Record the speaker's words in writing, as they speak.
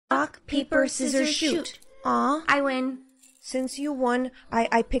Rock, paper, scissors, shoot. Aw. I win. Since you won,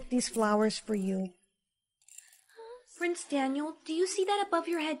 I picked these flowers for you. Prince Daniel, do you see that above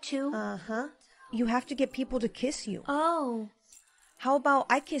your head too? Uh-huh. You have to get people to kiss you. Oh. How about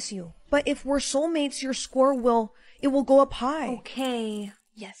I kiss you? But if we're soulmates, your score will go up high. Okay.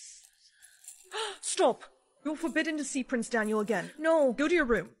 Yes. Stop! You're forbidden to see Prince Daniel again. No. Go to your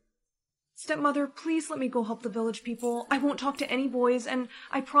room. Stepmother, please let me go help the village people. I won't talk to any boys, and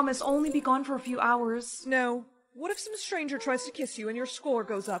I promise I'll only be gone for a few hours. No. What if some stranger tries to kiss you and your score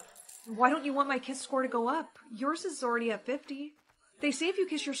goes up? Why don't you want my kiss score to go up? Yours is already at 50. They say if you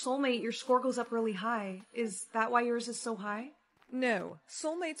kiss your soulmate, your score goes up really high. Is that why yours is so high? No.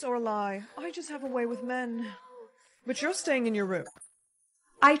 Soulmates are a lie. I just have a way with men. But you're staying in your room.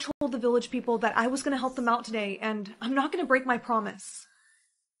 I told the village people that I was going to help them out today, and I'm not going to break my promise.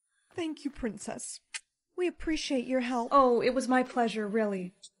 Thank you, Princess. We appreciate your help. Oh, it was my pleasure,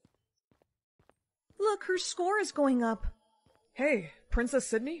 really. Look, her score is going up. Hey, Princess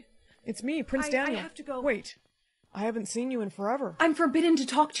Sydney? It's me, Prince Daniel. I have to go. Wait, I haven't seen you in forever. I'm forbidden to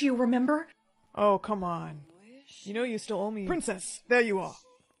talk to you, remember? Oh, come on. You know you still owe me. Princess, there you are.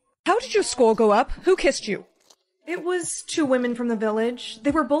 How did your score go up? Who kissed you? It was 2 women from the village.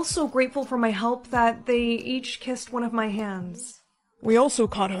 They were both so grateful for my help that they each kissed one of my hands. We also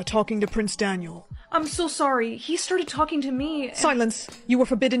caught her talking to Prince Daniel. I'm so sorry. He started talking to me. Silence. You were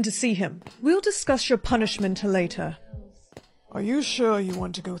forbidden to see him. We'll discuss your punishment later. Are you sure you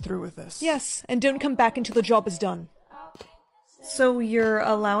want to go through with this? Yes, and don't come back until the job is done. So you're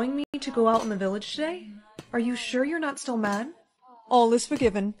allowing me to go out in the village today? Are you sure you're not still mad? All is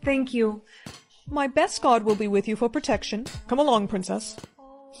forgiven. Thank you. My best guard will be with you for protection. Come along, Princess.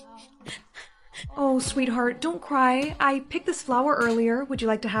 Oh, sweetheart, don't cry. I picked this flower earlier. Would you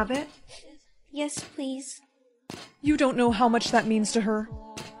like to have it? Yes, please. You don't know how much that means to her.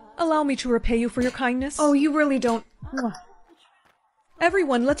 Allow me to repay you for your kindness. Oh, you really don't.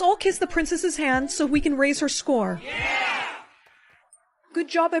 Everyone, let's all kiss the princess's hand so we can raise her score. Yeah! Good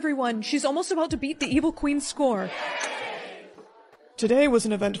job, everyone. She's almost about to beat the evil queen's score. Today was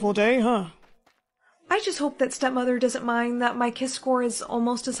an eventful day, huh? I just hope that stepmother doesn't mind that my kiss score is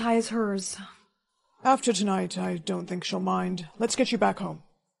almost as high as hers. After tonight, I don't think she'll mind. Let's get you back home.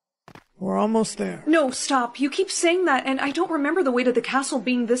 We're almost there. No, stop. You keep saying that, and I don't remember the way to the castle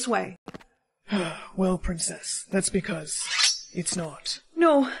being this way. Well, Princess, that's because it's not.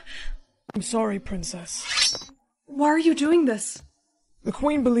 No. I'm sorry, Princess. Why are you doing this? The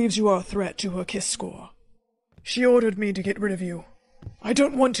Queen believes you are a threat to her kiss score. She ordered me to get rid of you. I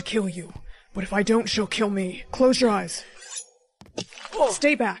don't want to kill you, but if I don't, she'll kill me. Close your eyes. Oh.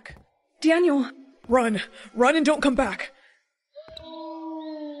 Stay back. Daniel. Run. Run and don't come back.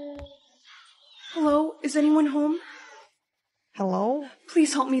 Hello? Is anyone home? Hello?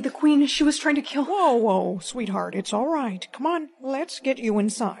 Please help me. The Queen, she was trying to kill— Whoa, sweetheart. It's all right. Come on, let's get you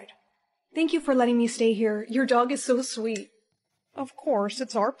inside. Thank you for letting me stay here. Your dog is so sweet. Of course,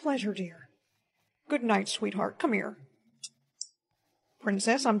 it's our pleasure, dear. Good night, sweetheart. Come here.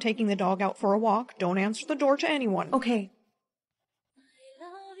 Princess, I'm taking the dog out for a walk. Don't answer the door to anyone. Okay.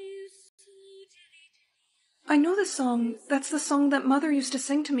 I know this song. That's the song that Mother used to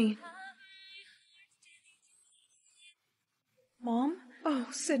sing to me. Mom? Oh,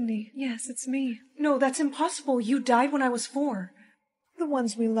 Sydney. Yes, it's me. No, that's impossible. You died when I was 4. The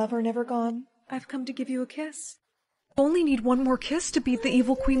ones we love are never gone. I've come to give you a kiss. Only need one more kiss to beat the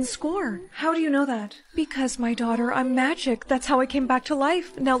evil queen's score. How do you know that? Because, my daughter, I'm magic. That's how I came back to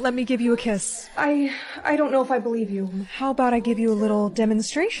life. Now let me give you a kiss. I don't know if I believe you. How about I give you a little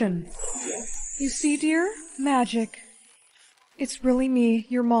demonstration? You see, dear? Magic. It's really me,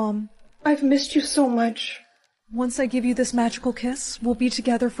 your mom. I've missed you so much. Once I give you this magical kiss, we'll be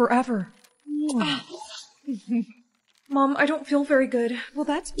together forever. Mom, I don't feel very good. Well,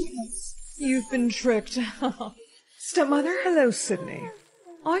 that's because you've been tricked. Stepmother? Hello, Sydney.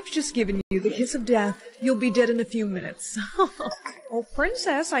 I've just given you the kiss of death. You'll be dead in a few minutes. Oh,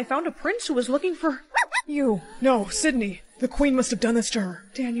 Princess, I found a prince who was looking for you. No, Sydney. The Queen must have done this to her.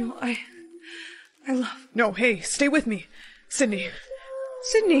 Daniel, I love— No, hey, stay with me. Sydney.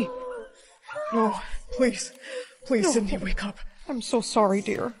 Sydney! No, please. Please, no. Sydney, wake up. I'm so sorry,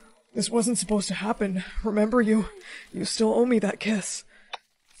 dear. This wasn't supposed to happen. Remember, you still owe me that kiss.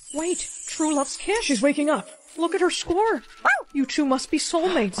 Wait, true love's kiss. She's waking up. Look at her score. You two must be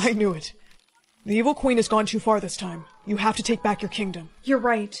soulmates. I knew it. The evil queen has gone too far this time. You have to take back your kingdom. You're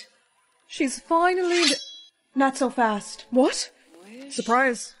right. She's finally— Not so fast. What?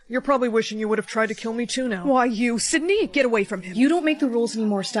 Surprise. You're probably wishing you would have tried to kill me too now. Why, you, Sydney, get away from him. You don't make the rules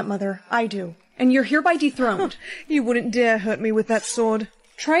anymore, stepmother. I do. And you're hereby dethroned. You wouldn't dare hurt me with that sword.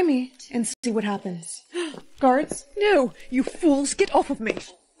 Try me and see what happens. Guards? No, you fools, get off of me.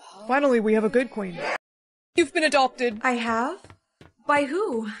 Finally, we have a good queen. You've been adopted. I have? By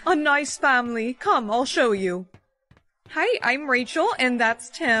who? A nice family. Come, I'll show you. Hi, I'm Rachel, and that's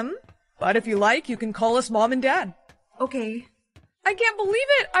Tim. But if you like, you can call us Mom and Dad. Okay. I can't believe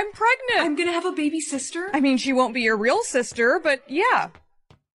it! I'm pregnant! I'm gonna have a baby sister? I mean, she won't be your real sister, but yeah.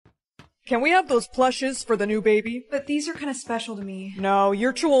 Can we have those plushes for the new baby? But these are kind of special to me. No,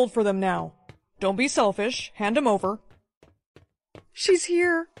 you're too old for them now. Don't be selfish. Hand them over. She's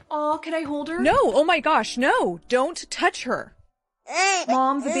here. Aw, can I hold her? No, oh my gosh, no. Don't touch her.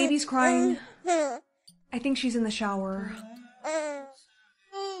 Mom, the baby's crying. I think she's in the shower.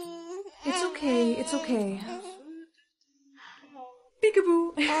 It's okay, it's okay.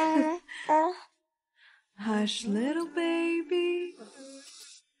 Peekaboo. Hush, little baby.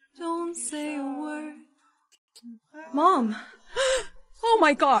 Don't say a word. Mom. Oh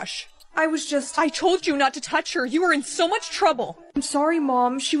my gosh. I told you not to touch her. You were in so much trouble. I'm sorry,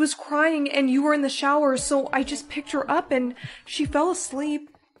 Mom. She was crying and you were in the shower, so I just picked her up and she fell asleep.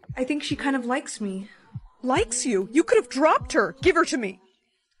 I think she kind of likes me. Likes you? You could have dropped her. Give her to me.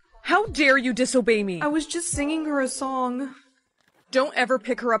 How dare you disobey me? I was just singing her a song. Don't ever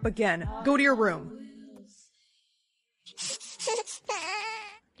pick her up again. Go to your room.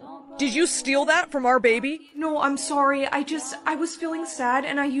 Did you steal that from our baby? No, I'm sorry. I was feeling sad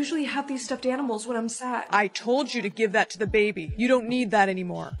and I usually have these stuffed animals when I'm sad. I told you to give that to the baby. You don't need that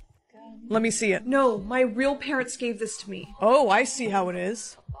anymore. Let me see it. No, my real parents gave this to me. Oh, I see how it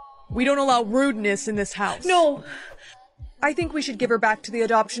is. We don't allow rudeness in this house. No. I think we should give her back to the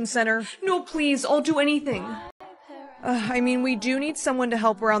adoption center. No, please. I'll do anything. I mean, we do need someone to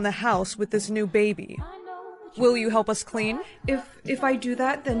help around the house with this new baby. Will you help us clean? If I do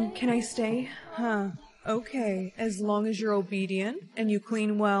that, then can I stay? Huh. Okay. As long as you're obedient and you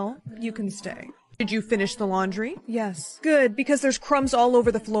clean well, you can stay. Did you finish the laundry? Yes. Good, because there's crumbs all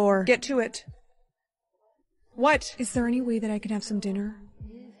over the floor. Get to it. What? Is there any way that I can have some dinner?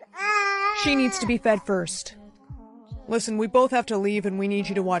 She needs to be fed first. Listen, we both have to leave and we need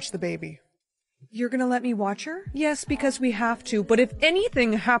you to watch the baby. You're gonna let me watch her? Yes, because we have to, but if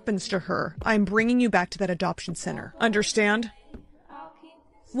anything happens to her, I'm bringing you back to that adoption center. Understand?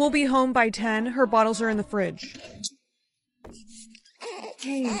 We'll be home by 10. Her bottles are in the fridge.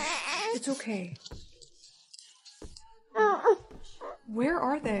 Hey, it's okay. Where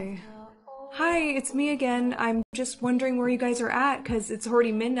are they? Hi, it's me again. I'm just wondering where you guys are at, 'cause it's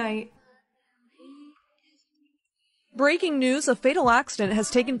already midnight. Breaking news, a fatal accident has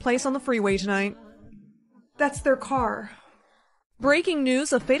taken place on the freeway tonight. That's their car. Breaking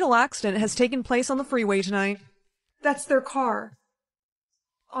news, a fatal accident has taken place on the freeway tonight. That's their car.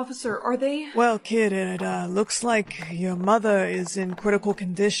 Officer, are they? Well, kid, it looks like your mother is in critical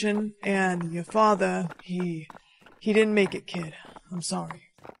condition, and your father, he didn't make it, kid. I'm sorry.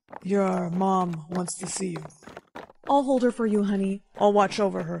 Your mom wants to see you. I'll hold her for you, honey. I'll watch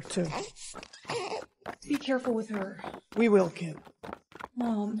over her, too. Be careful with her. We will, kid.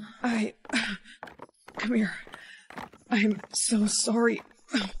 Mom. Come here. I'm so sorry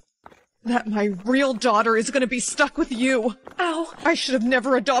that my real daughter is gonna be stuck with you. Ow. I should have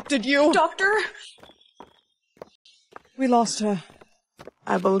never adopted you. Doctor? We lost her.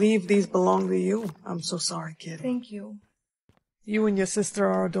 I believe these belong to you. I'm so sorry, kid. Thank you. You and your sister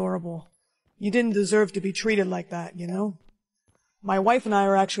are adorable. You didn't deserve to be treated like that, you know? My wife and I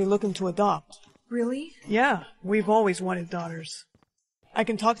are actually looking to adopt. Really? Yeah, we've always wanted daughters. I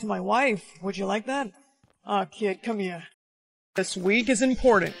can talk to my wife. Would you like that? Kid, come here. This week is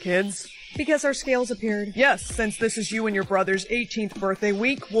important, kids. Because our scales appeared. Yes, since this is you and your brother's 18th birthday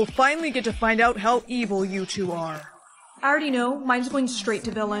week, we'll finally get to find out how evil you two are. I already know. Mine's going straight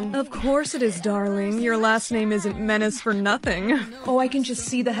to villain. Of course it is, darling. Your last name isn't Menace for nothing. Oh, I can just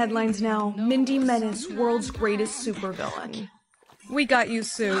see the headlines now. Mindy Menace, world's greatest supervillain. We got you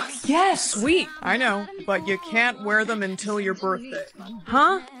suits. Yes! Sweet. I know, but you can't wear them until your birthday.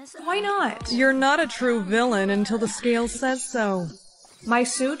 Huh? Why not? You're not a true villain until the scale says so. My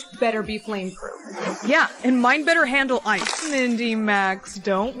suit better be flameproof. Yeah, and mine better handle ice. Mindy, Max,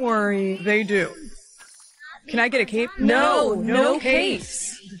 don't worry. They do. Can I get a cape? No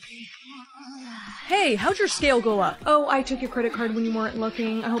capes. Hey, how'd your scale go up? Oh, I took your credit card when you weren't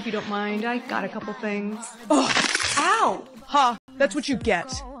looking. I hope you don't mind. I got a couple things. Oh, ow! Ha, that's what you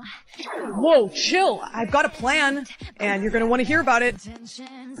get. Whoa, chill. I've got a plan, and you're gonna want to hear about it.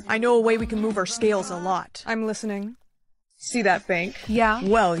 I know a way we can move our scales a lot. I'm listening. See that bank? Yeah.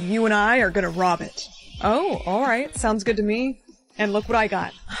 Well, you and I are gonna rob it. Oh, alright. Sounds good to me. And look what I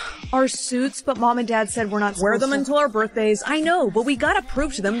got. Our suits, but Mom and Dad said we're not supposed Wear them to. until our birthdays. I know, but we gotta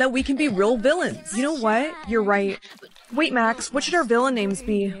prove to them that we can be real villains. You know what? You're right. Wait, Max, what should our villain names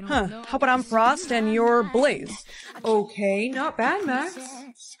be? Huh, how about I'm Frost and you're Blaze? Okay, not bad, Max.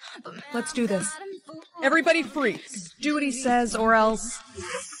 Let's do this. Everybody freeze. Do what he says or else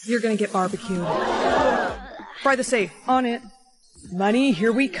you're gonna get barbecued. Fry the safe. On it. Money,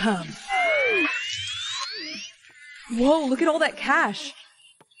 here we come. Whoa, look at all that cash.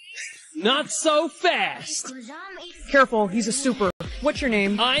 Not so fast! Careful, he's a super. What's your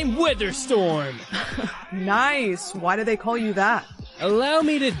name? I'm Witherstorm! Nice. Why do they call you that? Allow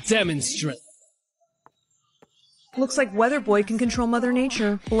me to demonstrate. Looks like Weather Boy can control Mother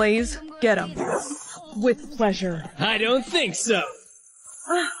Nature. Blaze, get him. With pleasure. I don't think so.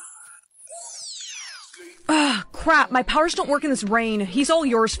 Crap, my powers don't work in this rain. He's all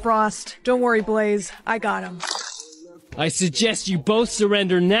yours, Frost. Don't worry, Blaze. I got him. I suggest you both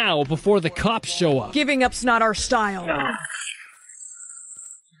surrender now before the cops show up. Giving up's not our style.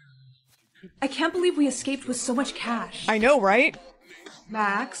 I can't believe we escaped with so much cash. I know, right?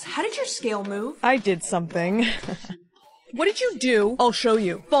 Max, how did your scale move? I did something. What did you do? I'll show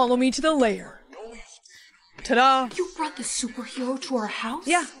you. Follow me to the lair. Ta-da! You brought the superhero to our house?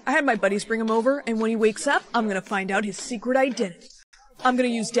 Yeah, I had my buddies bring him over, and when he wakes up, I'm gonna find out his secret identity. I'm gonna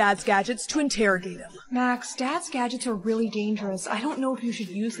use Dad's gadgets to interrogate him. Max, Dad's gadgets are really dangerous. I don't know if you should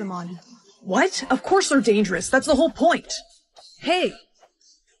use them on him. What? Of course they're dangerous. That's the whole point. Hey!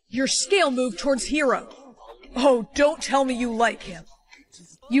 Your scale moved towards Hero. Oh, don't tell me you like him.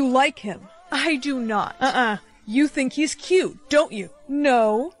 You like him. I do not. You think he's cute, don't you?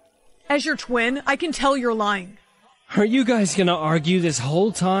 No. As your twin, I can tell you're lying. Are you guys gonna argue this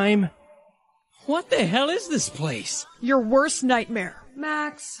whole time? What the hell is this place? Your worst nightmare.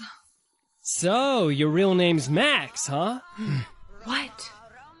 Max. So, your real name's Max, huh? What?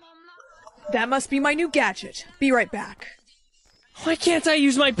 That must be my new gadget. Be right back. Why can't I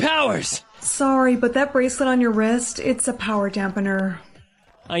use my powers? Sorry, but that bracelet on your wrist, it's a power dampener.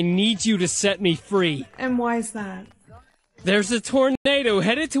 I need you to set me free. And why is that? There's a tornado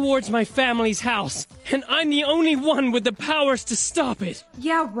headed towards my family's house, and I'm the only one with the powers to stop it.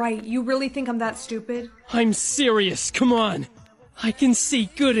 Yeah, right. You really think I'm that stupid? I'm serious, come on. I can see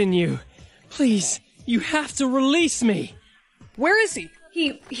good in you. Please, you have to release me. Where is he?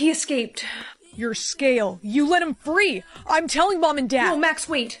 He escaped. Your scale. You let him free. I'm telling Mom and Dad. No, Max,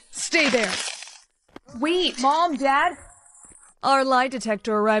 wait. Stay there. Wait. Mom, Dad? Our lie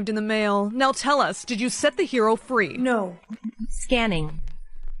detector arrived in the mail. Now tell us, did you set the hero free? No. Scanning.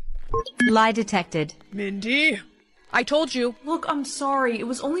 Lie detected. Mindy? I told you. Look, I'm sorry. It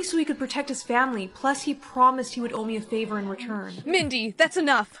was only so he could protect his family. Plus, he promised he would owe me a favor in return. Mindy, that's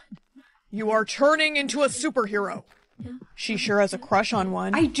enough. You are turning into a superhero. She sure has a crush on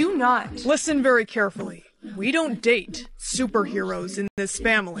one. I do not. Listen very carefully. We don't date superheroes in this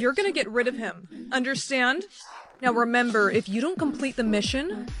family. You're gonna get rid of him. Understand? Now remember, if you don't complete the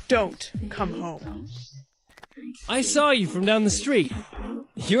mission, don't come home. I saw you from down the street.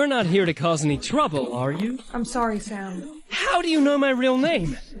 You're not here to cause any trouble, are you? I'm sorry, Sam. How do you know my real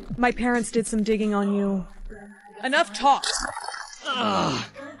name? My parents did some digging on you. Enough talk.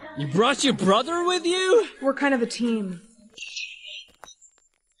 You brought your brother with you? We're kind of a team.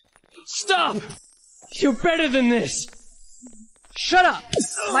 Stop! You're better than this! Shut up!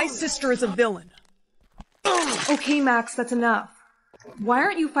 My sister is a villain. Okay, Max, that's enough. Why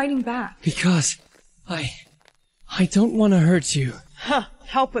aren't you fighting back? Because I don't want to hurt you. Huh,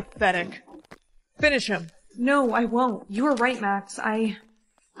 how pathetic. Finish him. No, I won't. You were right, Max. I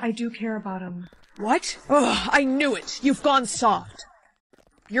do care about him. What? Ugh, I knew it. You've gone soft.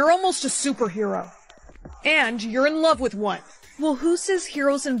 You're almost a superhero. And you're in love with one. Well, who says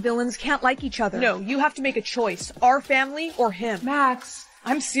heroes and villains can't like each other? No, you have to make a choice. Our family or him. Max.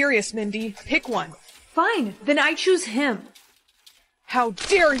 I'm serious, Mindy. Pick one. Fine, then I choose him. How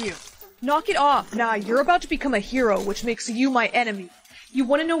dare you! Knock it off. Nah, you're about to become a hero, which makes you my enemy. You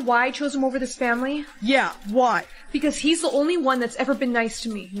want to know why I chose him over this family? Yeah, why? Because he's the only one that's ever been nice to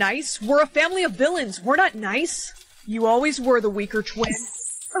me. Nice? We're a family of villains. We're not nice. You always were the weaker twin.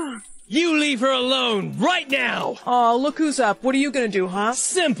 You leave her alone, right now! Aw, look who's up. What are you gonna do, huh?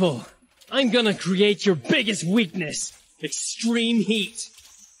 Simple. I'm gonna create your biggest weakness. Extreme heat.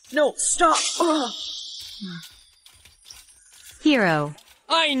 No, stop. Ugh. Hero.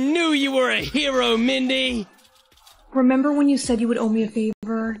 I knew you were a hero, Mindy! Remember when you said you would owe me a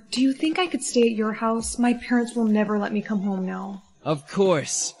favor? Do you think I could stay at your house? My parents will never let me come home now. Of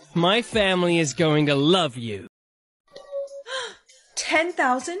course. My family is going to love you.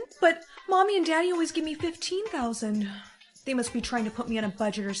 10,000? But Mommy and Daddy always give me 15,000. They must be trying to put me on a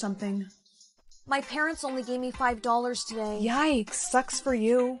budget or something. My parents only gave me $5 today. Yikes, sucks for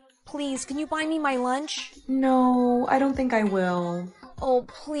you. Please, can you buy me my lunch? No, I don't think I will. Oh,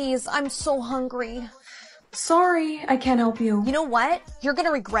 please, I'm so hungry. Sorry, I can't help you. You know what? You're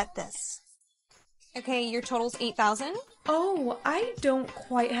gonna regret this. Okay, your total's 8,000. Oh, I don't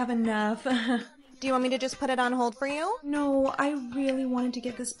quite have enough. Do you want me to just put it on hold for you? No, I really wanted to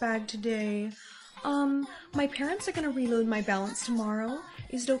get this bag today. My parents are gonna reload my balance tomorrow.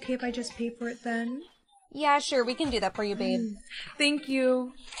 Is it okay if I just pay for it then? Yeah, sure, we can do that for you, babe. Thank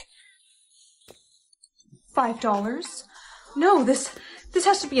you. $5? No, this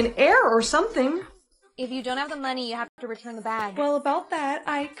has to be an error or something. If you don't have the money, you have to return the bag. Well, about that,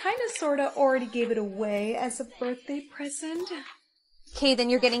 I kinda sorta already gave it away as a birthday present. Okay, then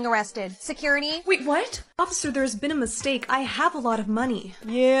you're getting arrested. Security? Wait, what? Officer, there's been a mistake. I have a lot of money.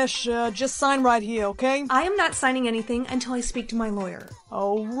 Yeah, sure. Just sign right here, okay? I am not signing anything until I speak to my lawyer.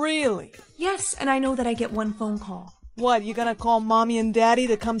 Oh, really? Yes, and I know that I get one phone call. What, you gonna call Mommy and Daddy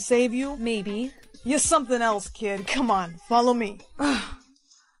to come save you? Maybe. You're something else, kid. Come on, follow me.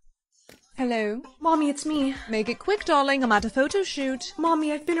 Hello? Mommy, it's me. Make it quick, darling. I'm at a photo shoot.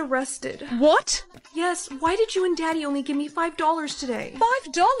 Mommy, I've been arrested. What? Yes, why did you and Daddy only give me $5 today?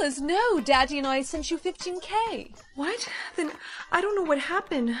 $5? No, Daddy and I sent you $15K. What? Then I don't know what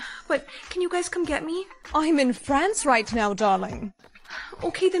happened. But can you guys come get me? I'm in France right now, darling.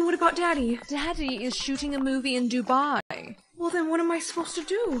 Okay, then what about Daddy? Daddy is shooting a movie in Dubai. Well, then what am I supposed to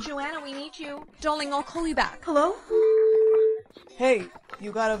do? Joanna, we need you. Darling, I'll call you back. Hello? Hey,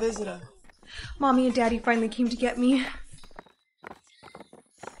 you got a visitor. Mommy and Daddy finally came to get me.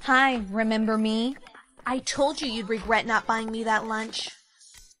 Hi, remember me? I told you you'd regret not buying me that lunch.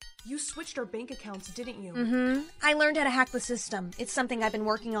 You switched our bank accounts, didn't you? I learned how to hack the system. It's something I've been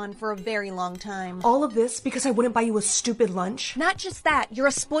working on for a very long time. All of this because I wouldn't buy you a stupid lunch? Not just that, you're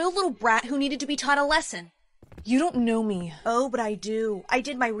a spoiled little brat who needed to be taught a lesson. You don't know me. Oh, but I do. I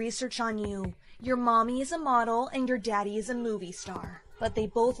did my research on you. Your mommy is a model and your daddy is a movie star. But they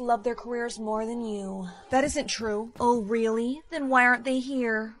both love their careers more than you. That isn't true. Oh, really? Then why aren't they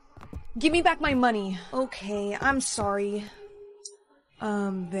here? Give me back my money. Okay, I'm sorry.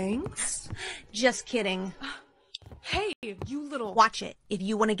 Thanks? Just kidding. Hey, you little... Watch it. If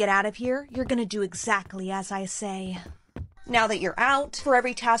you want to get out of here, you're gonna do exactly as I say. Now that you're out, for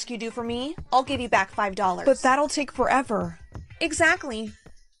every task you do for me, I'll give you back $5. But that'll take forever. Exactly.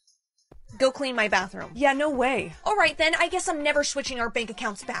 Go clean my bathroom. Yeah, no way. Alright then, I guess I'm never switching our bank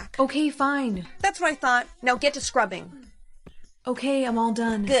accounts back. Okay, fine. That's what I thought. Now get to scrubbing. Okay, I'm all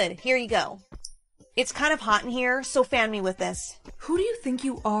done. Good, here you go. It's kind of hot in here, so fan me with this. Who do you think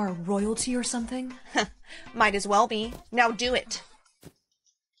you are, royalty or something? Might as well be. Now do it.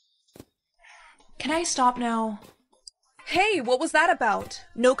 Can I stop now? Hey, what was that about?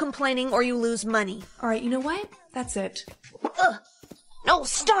 No complaining or you lose money. Alright, you know what? That's it. Ugh. No,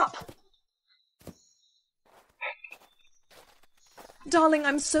 stop! Darling,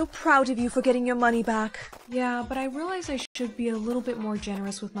 I'm so proud of you for getting your money back. Yeah, but I realize I should be a little bit more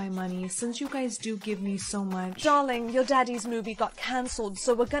generous with my money, since you guys do give me so much. Darling, your daddy's movie got cancelled,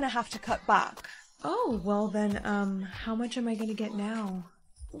 so we're gonna have to cut back. Oh, well then, how much am I gonna get now?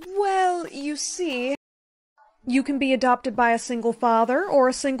 Well, you see, you can be adopted by a single father or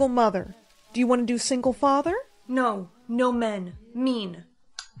a single mother. Do you want to do single father? No, no men. Mean.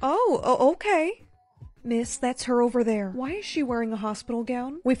 Oh, okay. Miss, that's her over there. Why is she wearing a hospital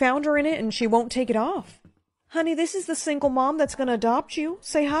gown? We found her in it and she won't take it off. Honey, this is the single mom that's gonna adopt you.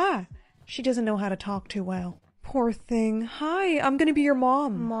 Say hi. She doesn't know how to talk too well. Poor thing. Hi, I'm gonna be your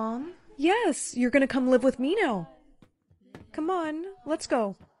mom. Mom? Yes, you're gonna come live with me now. Come on, let's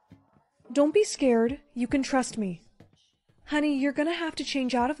go. Don't be scared. You can trust me. Honey, you're gonna have to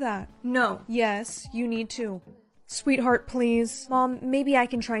change out of that. No. Yes, you need to. Sweetheart, please. Mom, maybe I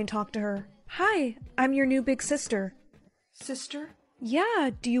can try and talk to her. Hi, I'm your new big sister. Sister?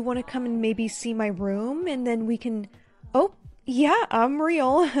 Yeah, do you want to come and maybe see my room and then we can... Oh, yeah, I'm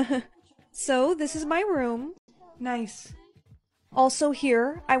real. So, this is my room. Nice. Also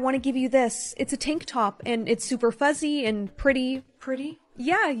here, I want to give you this. It's a tank top and it's super fuzzy and pretty. Pretty?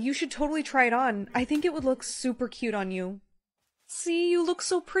 Yeah, you should totally try it on. I think it would look super cute on you. See, you look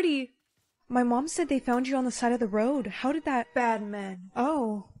so pretty. My mom said they found you on the side of the road. How did that... Bad men.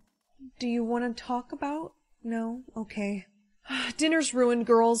 Oh. Do you want to talk about... No? Okay. Dinner's ruined,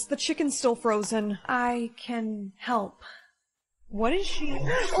 girls. The chicken's still frozen. I can help. What is she...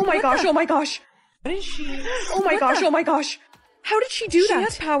 Oh my gosh, oh my gosh! What is she... Oh my gosh, oh my gosh! How did she do that? She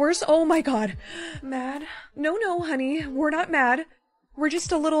has powers. Oh my god. Mad? No, honey. We're not mad. We're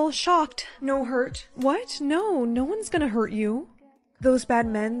just a little shocked. No hurt. What? No, no one's gonna hurt you. Those bad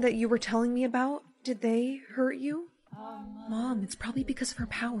men that you were telling me about, did they hurt you? Mom, it's probably because of her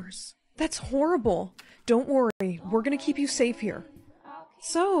powers. That's horrible. Don't worry, we're gonna keep you safe here.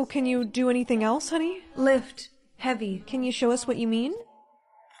 So, can you do anything else, honey? Lift. Heavy. Can you show us what you mean?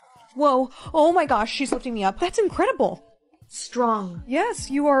 Whoa, oh my gosh, she's lifting me up. That's incredible. Strong. Yes,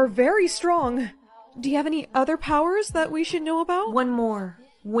 you are very strong. Do you have any other powers that we should know about? One more.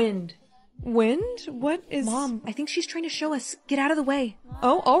 Wind. Wind? What is... Mom, I think she's trying to show us. Get out of the way.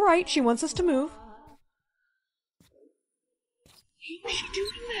 Oh, alright, she wants us to move. Why is she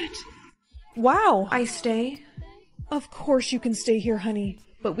doing that? Wow. I stay. Of course you can stay here, honey.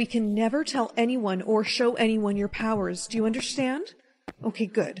 But we can never tell anyone or show anyone your powers. Do you understand? Okay,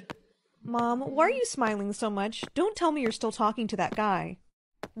 good. Mom, why are you smiling so much? Don't tell me you're still talking to that guy.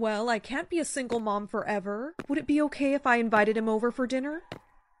 Well, I can't be a single mom forever. Would it be okay if I invited him over for dinner?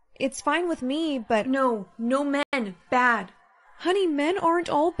 It's fine with me, but... No men. Bad. Honey, men aren't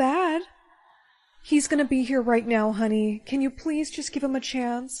all bad. He's gonna be here right now, honey. Can you please just give him a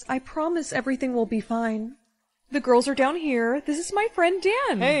chance? I promise everything will be fine. The girls are down here. This is my friend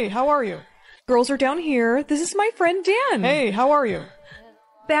Dan. Hey, how are you? Girls are down here. This is my friend Dan. Hey, how are you?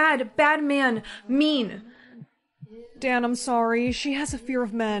 Bad man. Mean. Dan, I'm sorry. She has a fear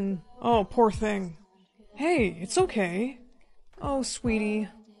of men. Oh, poor thing. Hey, it's okay. Oh, sweetie.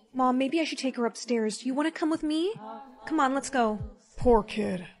 Mom, maybe I should take her upstairs. Do you want to come with me? Come on, let's go. Poor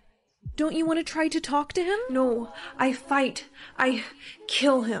kid. Don't you want to try to talk to him? No, I fight. I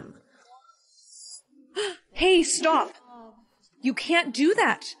kill him. Hey, stop! You can't do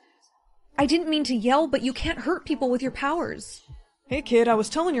that! I didn't mean to yell, but you can't hurt people with your powers. Hey kid, I was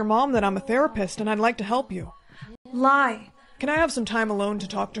telling your mom that I'm a therapist and I'd like to help you. Lie. Can I have some time alone to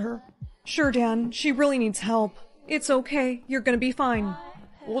talk to her? Sure, Dan. She really needs help. It's okay. You're gonna be fine.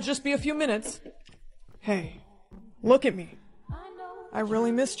 We'll just be a few minutes. Hey, look at me. I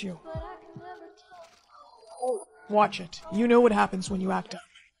really missed you. Watch it. You know what happens when you act up.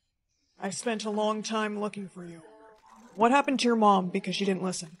 I spent a long time looking for you. What happened to your mom because she didn't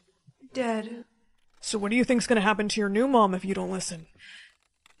listen? Dead. So what do you think's gonna happen to your new mom if you don't listen?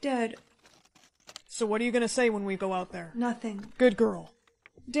 Dead. So what are you gonna say when we go out there? Nothing. Good girl.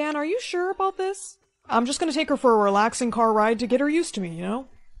 Dan, are you sure about this? I'm just gonna take her for a relaxing car ride to get her used to me, you know?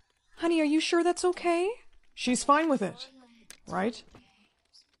 Honey, are you sure that's okay? She's fine with it, right?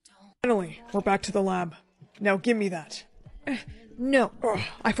 Finally, we're back to the lab. Now give me that. No. Ugh,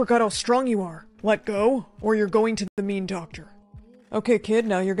 I forgot how strong you are. Let go, or you're going to the mean doctor. Okay, kid,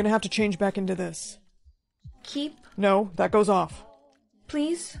 now you're gonna have to change back into this. Keep. No, that goes off.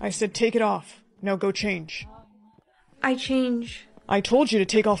 Please. I said take it off. Now go change. I change. I told you to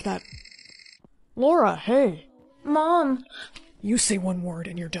take off that... Laura, hey. Mom. You say one word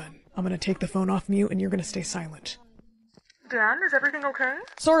and you're done. I'm gonna take the phone off mute and you're gonna stay silent. Dan, is everything okay?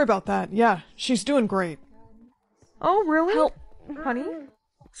 Sorry about that. Yeah, she's doing great. Oh, really? Help. Honey?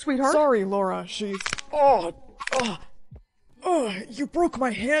 Sweetheart? Sorry, Laura. She's... Oh! You broke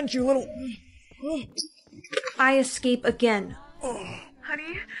my hand, you little... I escape again.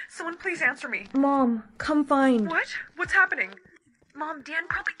 Honey, someone please answer me. Mom, come find. What? What's happening? Mom, Dan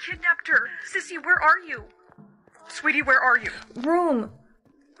probably kidnapped her. Sissy, where are you? Sweetie, where are you? Room.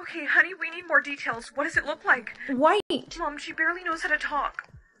 Okay, honey, we need more details. What does it look like? White. Mom, she barely knows how to talk.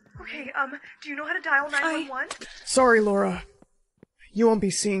 Okay, do you know how to dial 911? Sorry, Laura. You won't be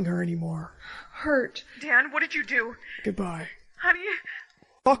seeing her anymore. Hurt. Dan, what did you do? Goodbye. Honey?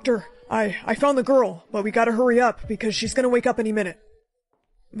 Doctor, I found the girl, but we gotta hurry up because she's gonna wake up any minute.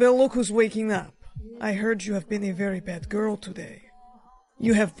 Well, look who's waking up. I heard you have been a very bad girl today.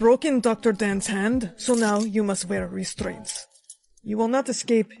 You have broken Dr. Dan's hand, so now you must wear restraints. You will not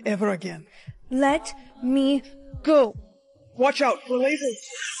escape ever again. Let me go. Watch out for lasers.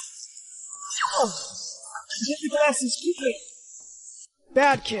 Oh. Get the glasses quickly.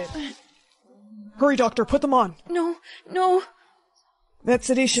 Bad kid. Hurry, doctor, put them on. No. That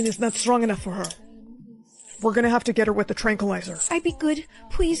sedation is not strong enough for her. We're gonna have to get her with the tranquilizer. I be good,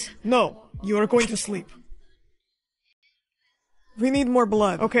 please. No, you are going to sleep. We need more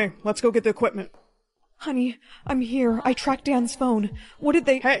blood. Okay, let's go get the equipment. Honey, I'm here. I tracked Dan's phone. What did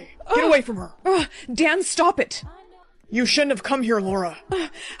they... Hey, get away from her. Dan, stop it. You shouldn't have come here, Laura.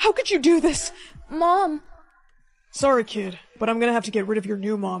 How could you do this? Mom. Sorry, kid, but I'm gonna have to get rid of your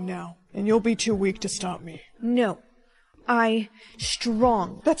new mom now, and you'll be too weak to stop me. No.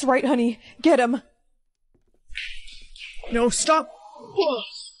 Strong. That's right, honey. Get him. No, stop.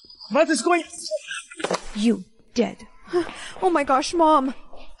 What is going... You dead. Oh my gosh, Mom.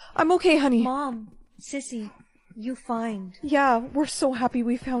 I'm okay, honey. Mom. Sissy. you find? Yeah, we're so happy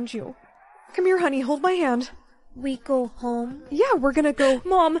we found you. Come here, honey, hold my hand. We go home? Yeah, we're gonna go.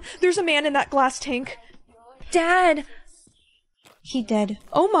 Mom, there's a man in that glass tank. Dad! He dead.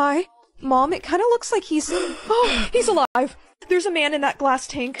 Oh my. Mom, it kinda looks like he's... Oh, he's alive. There's a man in that glass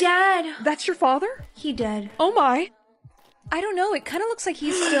tank. Dad! That's your father? He dead. Oh my. I don't know, it kinda looks like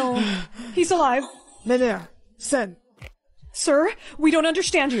he's still... He's alive. Meneer, sen. Sir, we don't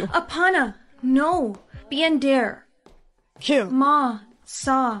understand you. Apana! No! Bien der! Kill. Ma!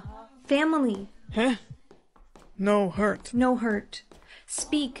 Sa! Family! Huh? No hurt. No hurt.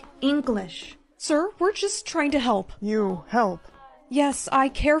 Speak English. Sir, we're just trying to help. You help. Yes, I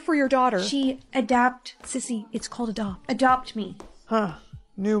care for your daughter. She adapt. Sissy, it's called adopt. Adopt me. Huh.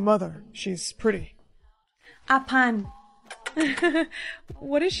 New mother. She's pretty. Apan.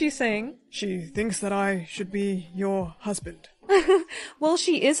 What is she saying? She thinks that I should be your husband. Well,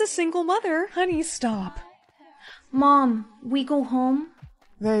 she is a single mother. Honey, stop. Mom, we go home?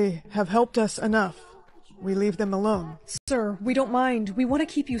 They have helped us enough. We leave them alone. Sir, we don't mind. We want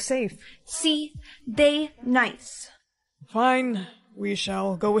to keep you safe. See, they nice. Fine. We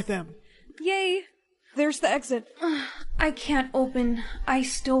shall go with them. Yay! There's the exit. I can't open. I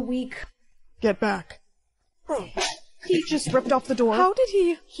still weak. Get back. He just ripped off the door. How did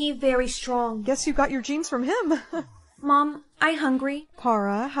he? He very strong. Guess you got your genes from him. Mom, I hungry.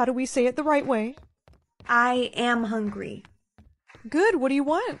 Kara, how do we say it the right way? I am hungry. Good, what do you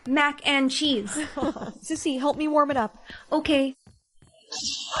want? Mac and cheese. Sissy, help me warm it up. Okay.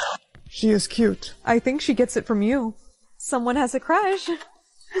 She is cute. I think she gets it from you. Someone has a crush.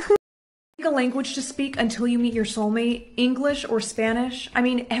 Pick a language to speak until you meet your soulmate. English or Spanish. I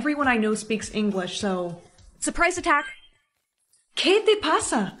mean, everyone I know speaks English, so... Surprise attack. ¿Qué te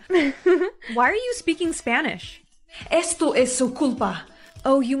pasa? Why are you speaking Spanish? Esto es su culpa.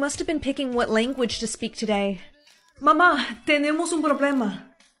 Oh, you must have been picking what language to speak today. Mamá, tenemos un problema.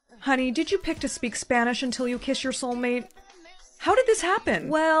 Honey, did you pick to speak Spanish until you kiss your soulmate? How did this happen?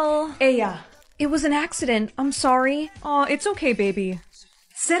 Well... Ella. It was an accident. I'm sorry. Aw, it's okay, baby.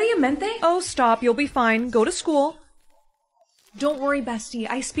 Seriamente? Oh, stop. You'll be fine. Go to school. Don't worry, bestie.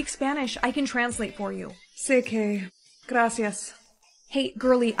 I speak Spanish. I can translate for you. Sé que... Gracias. Hey,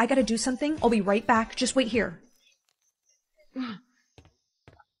 girly, I gotta do something. I'll be right back. Just wait here.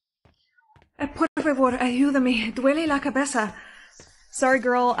 Por favor, ayúdame. Duele la cabeza. Sorry,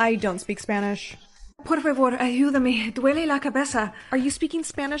 girl. I don't speak Spanish. Por favor, ayúdame. Duele la cabeza. Are you speaking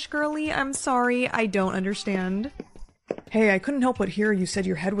Spanish, girly? I'm sorry. I don't understand. Hey, I couldn't help but hear you said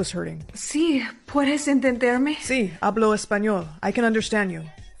your head was hurting. Sí, ¿puedes entenderme? Sí, hablo español. I can understand you.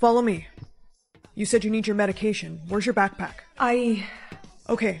 Follow me. You said you need your medication. Where's your backpack?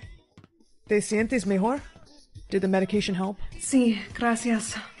 Okay. ¿Te sientes mejor? Did the medication help? Sí,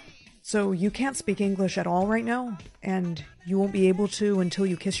 gracias. So you can't speak English at all right now? And you won't be able to until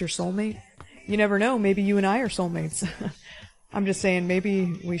you kiss your soulmate? You never know, maybe you and I are soulmates. I'm just saying,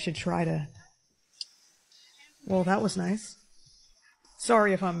 maybe we should try to... Well, that was nice.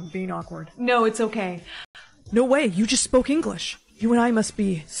 Sorry if I'm being awkward. No, it's okay. No way, you just spoke English. You and I must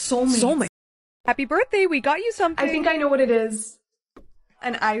be... Soulmates. Happy birthday, we got you something. I think I know what it is.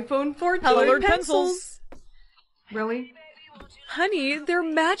 An iPhone 14 colored pencils. Really? Honey, they're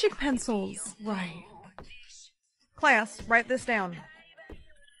magic pencils. Right. Class, write this down.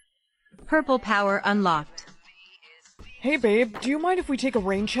 Purple power unlocked. Hey babe, do you mind if we take a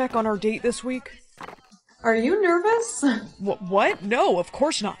rain check on our date this week? Are you nervous? What? No, of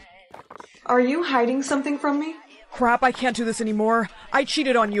course not. Are you hiding something from me? Crap, I can't do this anymore. I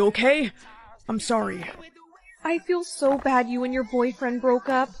cheated on you, okay? I'm sorry. I feel so bad you and your boyfriend broke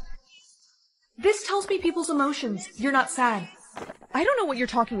up. This tells me people's emotions. You're not sad. I don't know what you're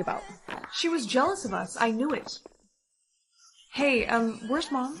talking about. She was jealous of us. I knew it. Hey,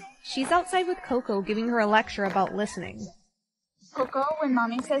 where's Mom? She's outside with Coco giving her a lecture about listening. Coco, when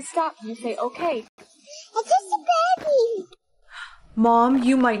Mommy says stop, you say okay. It's just a baby. Mom,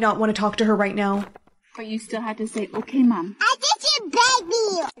 you might not want to talk to her right now. But you still have to say okay, Mom. I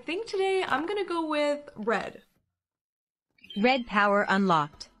think today I'm gonna go with red. Red power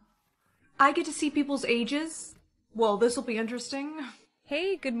unlocked. I get to see people's ages. Well, this'll be interesting.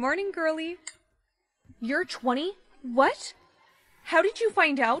 Hey, good morning, girly. You're 20? What? How did you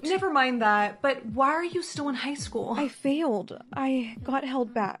find out? Never mind that, but why are you still in high school? I failed. I got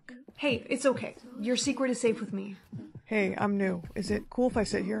held back. Hey, it's okay. Your secret is safe with me. Hey, I'm new. Is it cool if I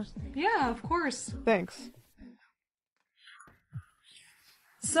sit here? Yeah, of course. Thanks.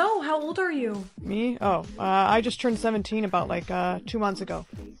 So, how old are you? Me? Oh, I just turned 17 about 2 months ago.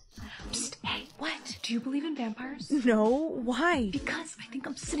 Psst, hey, what? Do you believe in vampires? No, why? Because I think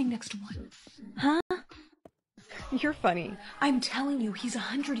I'm sitting next to one. Huh? You're funny. I'm telling you, he's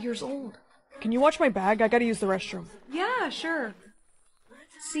 100 years old. Can you watch my bag? I gotta use the restroom. Yeah, sure.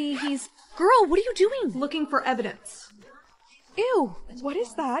 See, he's Girl, what are you doing? looking for evidence. Ew, what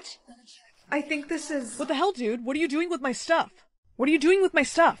is that? I think this is... What the hell, dude? What are you doing with my stuff? What are you doing with my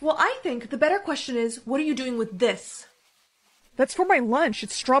stuff? Well, I think the better question is, what are you doing with this? That's for my lunch.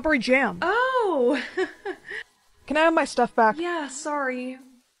 It's strawberry jam. Oh! Can I have my stuff back? Yeah, sorry.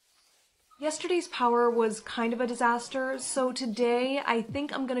 Yesterday's power was kind of a disaster, so today I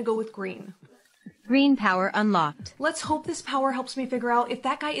think I'm gonna go with green. Green power unlocked. Let's hope this power helps me figure out if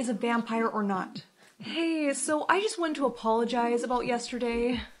that guy is a vampire or not. Hey, so I just wanted to apologize about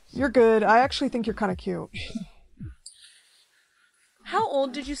yesterday. You're good. I actually think you're kind of cute. How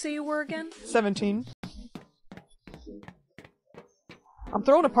old did you say you were again? 17. I'm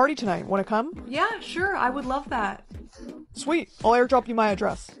throwing a party tonight. Wanna come? Yeah, sure, I would love that. Sweet. I'll airdrop you my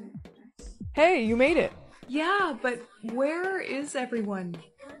address. Hey, you made it. Yeah, but where is everyone?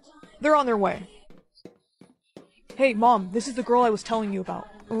 They're on their way. Hey, Mom, this is the girl I was telling you about.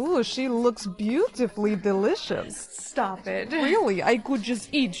 Ooh, she looks beautifully delicious. Stop it. Really, I could just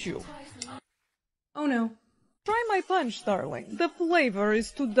eat you. Oh no. Try my punch, darling. The flavor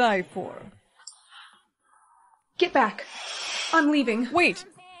is to die for. Get back. I'm leaving. Wait.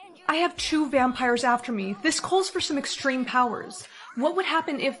 I have 2 vampires after me. This calls for some extreme powers. What would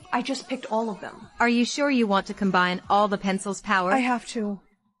happen if I just picked all of them? Are you sure you want to combine all the pencil's power? I have to.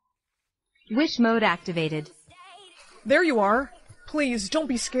 Wish mode activated. There you are. Please, don't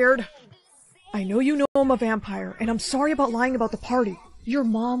be scared. I know you know I'm a vampire, and I'm sorry about lying about the party. Your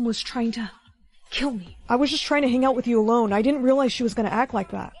mom was trying to kill me. I was just trying to hang out with you alone. I didn't realize she was going to act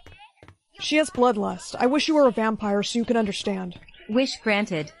like that. She has bloodlust. I wish you were a vampire so you could understand. Wish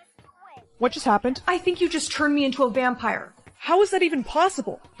granted. What just happened? I think you just turned me into a vampire. How is that even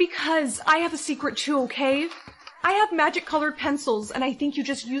possible? Because I have a secret too, okay? I have magic-colored pencils, and I think you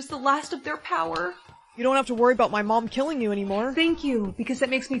just used the last of their power. You don't have to worry about my mom killing you anymore. Thank you, because that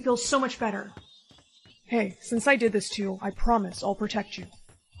makes me feel so much better. Hey, since I did this to you, I promise I'll protect you.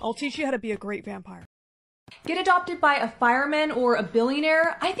 I'll teach you how to be a great vampire. Get adopted by a fireman or a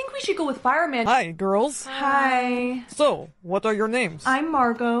billionaire? I think we should go with fireman. Hi, girls. Hi. So, what are your names? I'm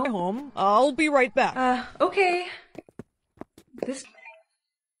Margot. Home. I'll be right back. Okay. This...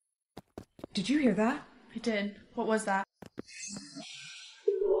 Did you hear that? I did. What was that?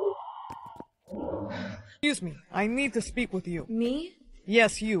 Excuse me, I need to speak with you. Me?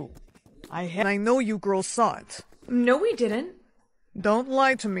 Yes, you. I know you girls saw it. No, we didn't. Don't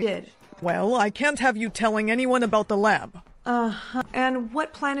lie to me. Did. Well, I can't have you telling anyone about the lab. And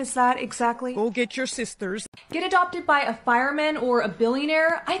what plan is that exactly? Go get your sisters. Get adopted by a fireman or a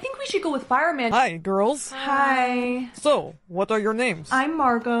billionaire? I think we should go with fireman. Hi, girls. Hi. So, what are your names? I'm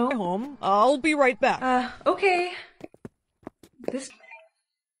Margot. Home. I'll be right back. Okay. This...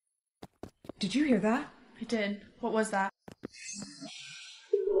 Did you hear that? I did. What was that?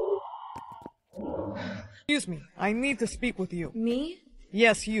 Excuse me, I need to speak with you. Me?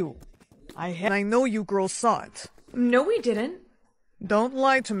 Yes, you. I know you girls saw it. No, we didn't. Don't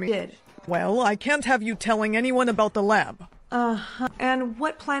lie to me. Did. Well, I can't have you telling anyone about the lab. And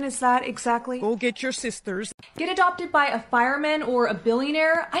what plan is that exactly? Go get your sisters. Get adopted by a fireman or a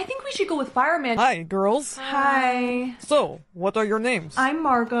billionaire? I think we should go with fireman. Hi, girls. Hi. So, what are your names? I'm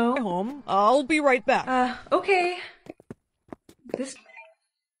Margot. Home. I'll be right back. Okay. This...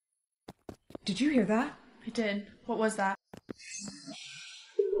 Did you hear that? I did. What was that?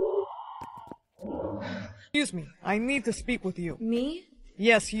 Excuse me, I need to speak with you. Me?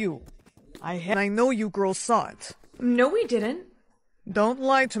 Yes, you. I know you girls saw it. No, we didn't. Don't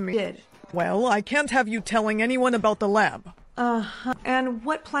lie to me. Did. Well, I can't have you telling anyone about the lab. And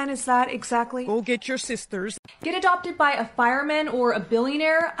what plan is that exactly? Go get your sisters. Get adopted by a fireman or a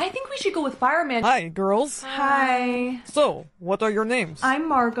billionaire? I think we should go with fireman. Hi, girls. Hi. So, what are your names? I'm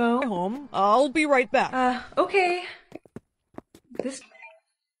Margot. Home. I'll be right back. Okay. This...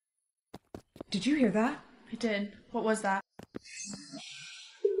 Did you hear that? I did. What was that?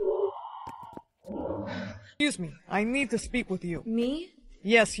 Excuse me, I need to speak with you. Me?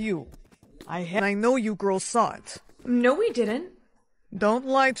 Yes, you. I know you girls saw it. No, we didn't. Don't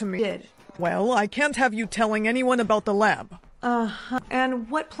lie to me. Did. Well, I can't have you telling anyone about the lab. And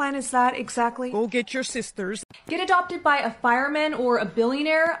what plan is that exactly? Go get your sisters. Get adopted by a fireman or a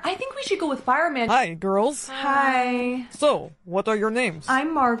billionaire? I think we should go with fireman. Hi, girls. Hi. So, what are your names?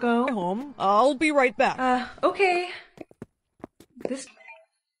 I'm Margot. Home. I'll be right back. Okay. This...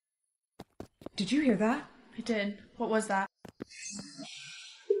 Did you hear that? I did. What was that?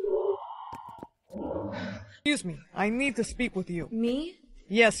 Excuse me, I need to speak with you. Me?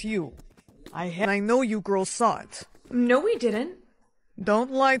 Yes, you. I know you girls saw it. No, we didn't.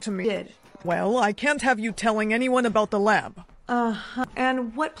 Don't lie to me. Did. Well, I can't have you telling anyone about the lab.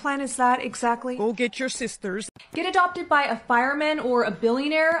 And what plan is that exactly? Go get your sisters. Get adopted by a fireman or a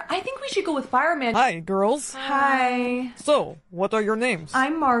billionaire? I think we should go with fireman. Hi, girls. Hi. So, what are your names?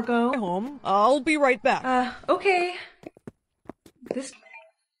 I'm Margot. Home. I'll be right back. Okay. This...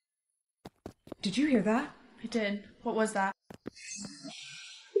 Did you hear that? I did. What was that?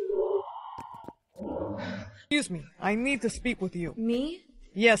 Excuse me, I need to speak with you. Me?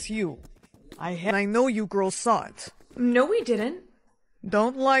 Yes, you. I know you girls saw it. No, we didn't.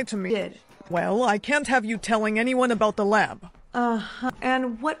 Don't lie to me. Did. Well, I can't have you telling anyone about the lab.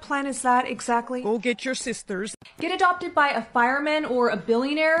 And what plan is that exactly? Go get your sisters. Get adopted by a fireman or a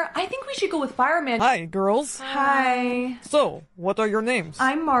billionaire? I think we should go with fireman. Hi, girls. Hi. So, what are your names?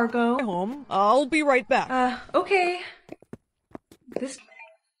 I'm Margot. Home. I'll be right back. Okay. This...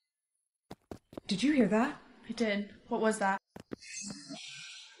 Did you hear that? I did. What was that?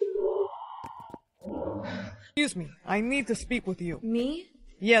 Excuse me, I need to speak with you. Me?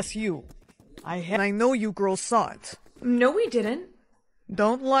 Yes, you. I know you girls saw it. No, we didn't.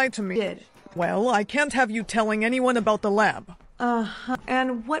 Don't lie to me. Did. Well, I can't have you telling anyone about the lab.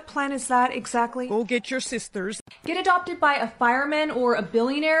 And what plan is that exactly? Go get your sisters. Get adopted by a fireman or a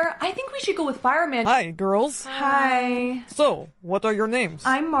billionaire? I think we should go with fireman. Hi, girls. Hi. So, what are your names?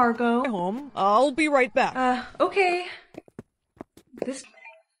 I'm Margot. Home. I'll be right back. Okay. This...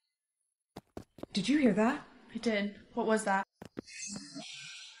 Did you hear that? I did. What was that?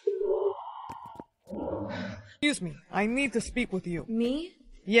 Excuse me, I need to speak with you. Me?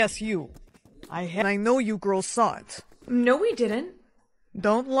 Yes, you. I know you girls saw it. No, we didn't.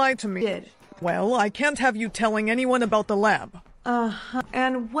 Don't lie to me. Did. Well, I can't have you telling anyone about the lab.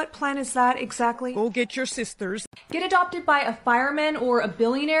 And what plan is that exactly? Go get your sisters. Get adopted by a fireman or a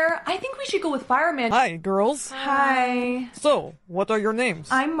billionaire? I think we should go with fireman. Hi, girls. Hi. So, what are your names?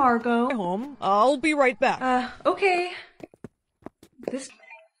 I'm Margot. Home. I'll be right back. Okay. This...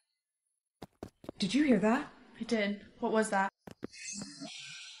 Did you hear that? I did. What was that?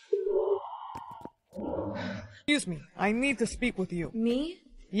 Excuse me, I need to speak with you. Me?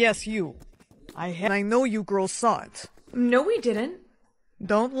 Yes, you. I know you girls saw it. No, we didn't.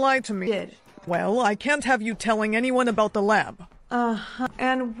 Don't lie to me. Did. Well, I can't have you telling anyone about the lab.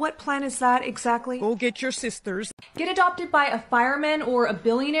 And what plan is that exactly? Go get your sisters. Get adopted by a fireman or a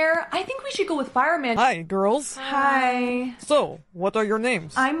billionaire? I think we should go with fireman. Hi, girls. Hi. So, what are your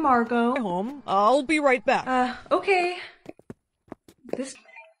names? I'm Margot. Home. I'll be right back. Okay. This...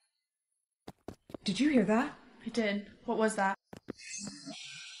 Did you hear that? I did. What was that?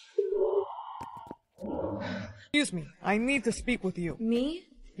 Excuse me, I need to speak with you. Me?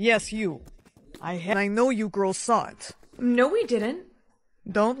 Yes, you. I know you girls saw it. No, we didn't.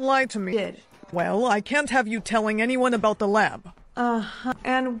 Don't lie to me. Did. Well, I can't have you telling anyone about the lab.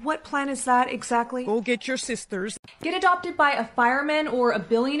 And what plan is that exactly? Go get your sisters. Get adopted by a fireman or a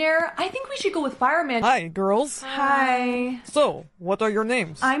billionaire? I think we should go with fireman. Hi, girls. Hi. So, what are your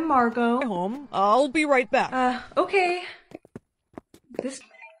names? I'm Margot. Home. I'll be right back. Okay. This...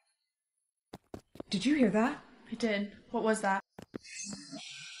 Did you hear that? I did. What was that?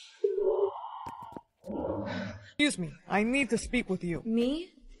 Excuse me, I need to speak with you.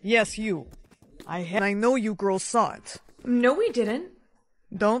 Me? Yes, you. I know you girls saw it. No, we didn't.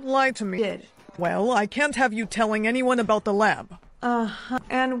 Don't lie to me. Did. Well, I can't have you telling anyone about the lab.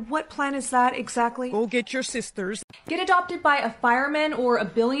 And what plan is that exactly? Go get your sisters. Get adopted by a fireman or a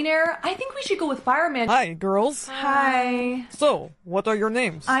billionaire? I think we should go with fireman. Hi, girls. Hi. So, what are your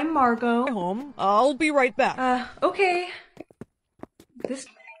names? I'm Margot. Home. I'll be right back. Okay. This...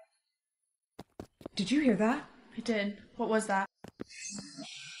 Did you hear that? I did. What was that?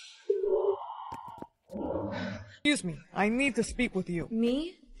 Excuse me, I need to speak with you.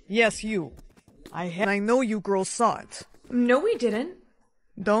 Me? Yes, you. I know you girls saw it. No, we didn't.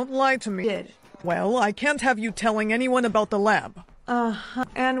 Don't lie to me. Did. Well, I can't have you telling anyone about the lab.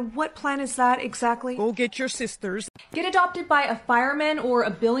 And what plan is that exactly? Go get your sisters. Get adopted by a fireman or a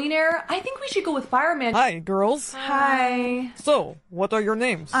billionaire? I think we should go with fireman. Hi, girls. Hi. So, what are your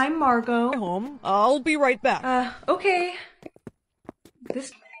names? I'm Margot. Home. I'll be right back. Okay.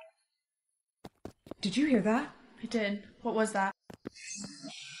 This... Did you hear that? I did. What was that?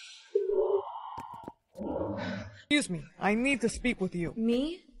 Excuse me, I need to speak with you.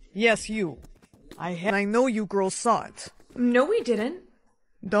 Me? Yes, you. I know you girls saw it. No, we didn't.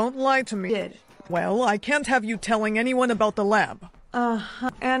 Don't lie to me. Did. Well, I can't have you telling anyone about the lab.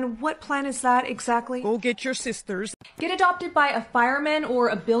 And what plan is that exactly? Go get your sisters. Get adopted by a fireman or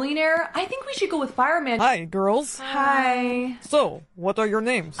a billionaire? I think we should go with fireman. Hi, girls. Hi. So, what are your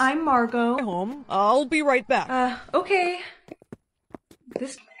names? I'm Margot. Home. I'll be right back. Okay.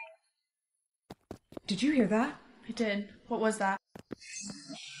 This... Did you hear that? I did. What was that?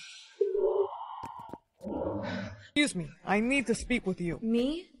 Excuse me, I need to speak with you.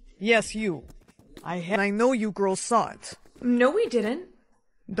 Me? Yes, you. I know you girls saw it. No, we didn't.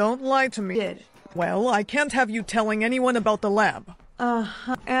 Don't lie to me. Did. Well, I can't have you telling anyone about the lab.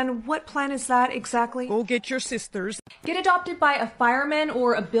 And what plan is that exactly? Go get your sisters. Get adopted by a fireman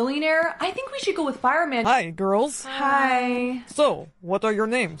or a billionaire? I think we should go with fireman. Hi, girls. Hi. So, what are your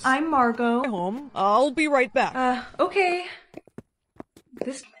names? I'm Margot. Home. I'll be right back. Okay.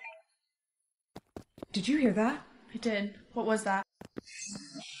 This... Did you hear that? I did. What was that?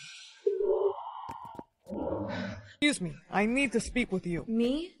 Excuse me, I need to speak with you.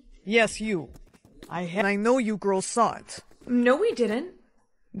 Me? Yes, you. I know you girls saw it. No, we didn't.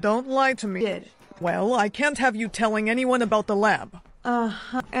 Don't lie to me. Did. Well, I can't have you telling anyone about the lab.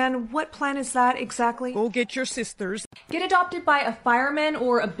 And what plan is that exactly? Go get your sisters. Get adopted by a fireman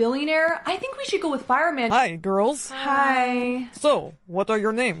or a billionaire? I think we should go with fireman. Hi, girls. Hi. So, what are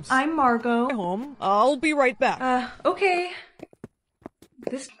your names? I'm Margot. Home. I'll be right back. Okay.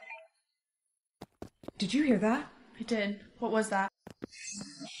 This... Did you hear that? I did. What was that?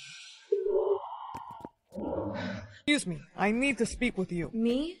 Excuse me, I need to speak with you.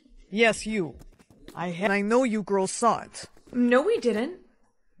 Me? Yes, you. I know you girls saw it. No, we didn't.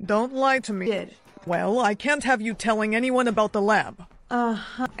 Don't lie to me. Did. Well, I can't have you telling anyone about the lab.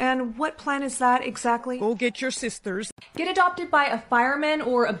 And what plan is that exactly? Go get your sisters. Get adopted by a fireman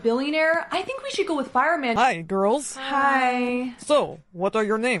or a billionaire? I think we should go with fireman. Hi, girls. Hi. So, what are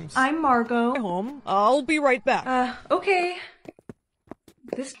your names? I'm Margot. Home. I'll be right back. Okay.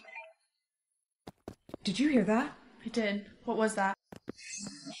 This... Did you hear that? I did. What was that?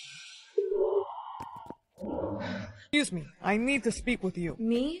 Excuse me, I need to speak with you.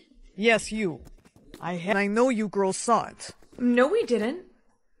 Me? Yes, you. I know you girls saw it. No, we didn't.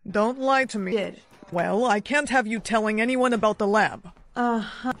 Don't lie to me. Did. Well, I can't have you telling anyone about the lab.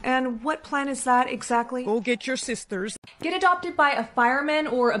 And what plan is that exactly? Go get your sisters. Get adopted by a fireman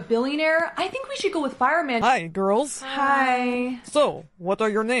or a billionaire? I think we should go with fireman. Hi, girls. Hi. So, what are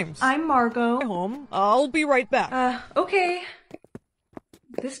your names? I'm Margot. Home. I'll be right back. Okay.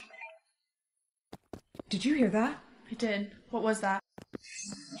 This... Did you hear that? I did. What was that?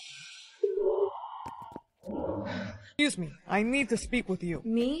 Excuse me, I need to speak with you.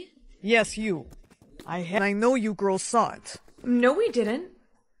 Me? Yes, you. I know you girls saw it. No, we didn't.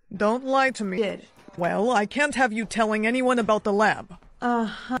 Don't lie to me. Did. Well, I can't have you telling anyone about the lab.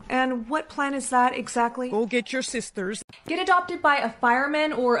 And what plan is that exactly? Go get your sisters. Get adopted by a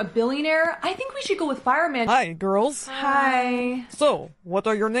fireman or a billionaire? I think we should go with fireman. Hi, girls. Hi. So, what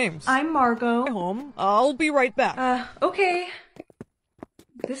are your names? I'm Margot. Home. I'll be right back. Okay.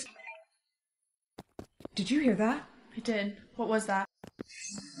 This... Did you hear that? I did. What was that?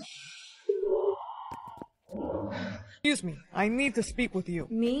 Excuse me, I need to speak with you.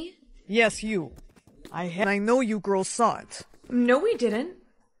 Me? Yes, you. I know you girls saw it. No, we didn't.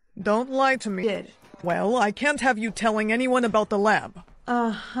 Don't lie to me. Did. Well, I can't have you telling anyone about the lab.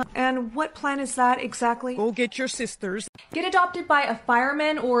 And what plan is that exactly? Go get your sisters. Get adopted by a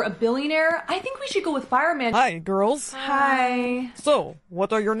fireman or a billionaire? I think we should go with fireman. Hi, girls. Hi. So,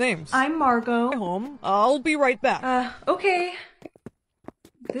 what are your names? I'm Margot. Home. I'll be right back. Okay.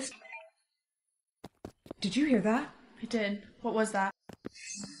 This... Did you hear that? I did. What was that?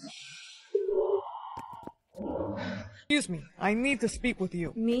 Excuse me, I need to speak with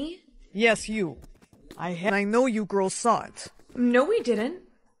you. Me? Yes, you. I know you girls saw it. No, we didn't.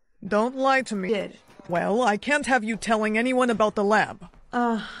 Don't lie to me. Did. Well, I can't have you telling anyone about the lab.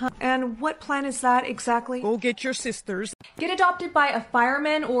 And what plan is that exactly? Go get your sisters. Get adopted by a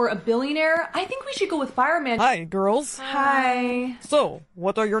fireman or a billionaire? I think we should go with fireman. Hi, girls. Hi. So,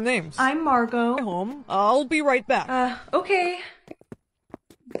 what are your names? I'm Margot. Home. I'll be right back. Okay.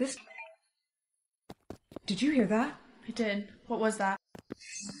 This... Did you hear that? I did. What was that?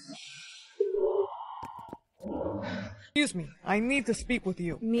 Excuse me, I need to speak with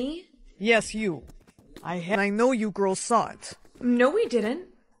you. Me? Yes, you. I know you girls saw it. No, we didn't.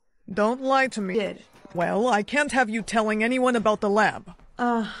 Don't lie to me. Did. Well, I can't have you telling anyone about the lab.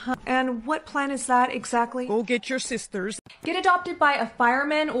 And what plan is that exactly? Go get your sisters. Get adopted by a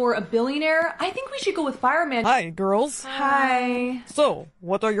fireman or a billionaire? I think we should go with fireman. Hi, girls. Hi. So,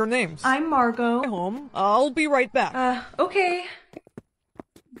 what are your names? I'm Margot. Home. I'll be right back. Okay.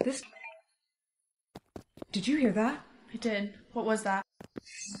 This... Did you hear that? I did. What was that?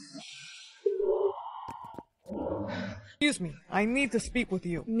 Excuse me, I need to speak with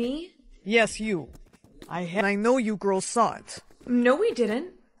you. Me? Yes, you. I know you girls saw it. No, we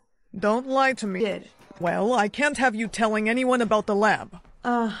didn't. Don't lie to me. Did. Well, I can't have you telling anyone about the lab.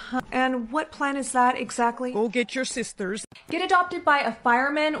 And what plan is that exactly? Go get your sisters. Get adopted by a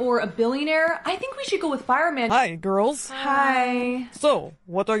fireman or a billionaire? I think we should go with fireman. Hi, girls. Hi. So,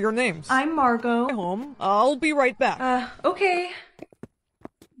 what are your names? I'm Margot. Home. I'll be right back. Okay.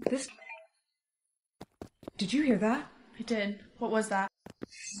 This... Did you hear that? I did. What was that?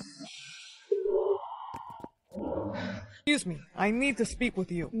 Excuse me, I need to speak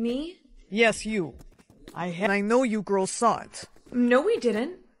with you. Me? Yes, you. I know you girls saw it. No, we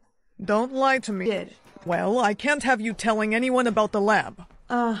didn't. Don't lie to me. Did. Well, I can't have you telling anyone about the lab.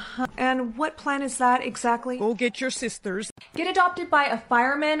 And what plan is that exactly? Go get your sisters. Get adopted by a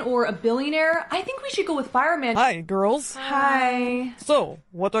fireman or a billionaire? I think we should go with fireman. Hi, girls. Hi. So,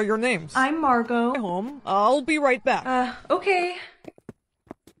 what are your names? I'm Margot. Home. I'll be right back. Okay.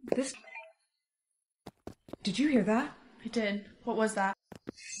 This... Did you hear that? I did. What was that?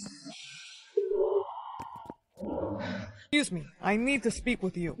 Excuse me, I need to speak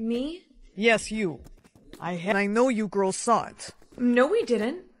with you. Me? Yes, you. I know you girls saw it. No, we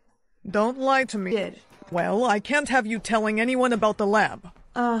didn't. Don't lie to me. Did. Well, I can't have you telling anyone about the lab.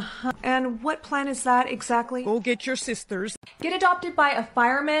 And what plan is that exactly? Go get your sisters. Get adopted by a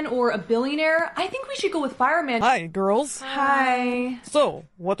fireman or a billionaire? I think we should go with fireman. Hi, girls. Hi. So,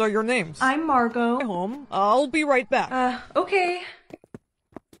 what are your names? I'm Margot. Home. I'll be right back. Okay.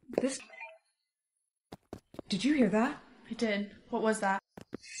 This... Did you hear that? I did. What was that?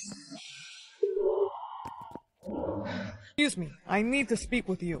 Excuse me, I need to speak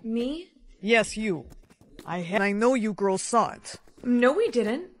with you. Me? Yes, you. I know you girls saw it. No, we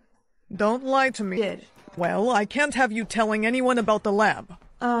didn't. Don't lie to me. Did. Well, I can't have you telling anyone about the lab.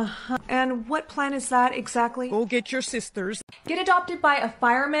 And what plan is that exactly? Go get your sisters. Get adopted by a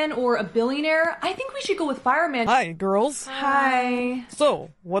fireman or a billionaire? I think we should go with fireman. Hi, girls. Hi. So,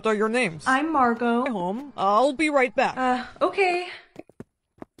 what are your names? I'm Margot. Home. I'll be right back. Okay.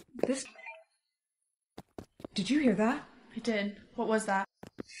 This... Did you hear that? I did. What was that?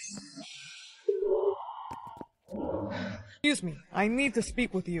 Excuse me, I need to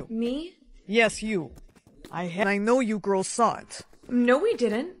speak with you. Me? Yes, you. I know you girls saw it. No, we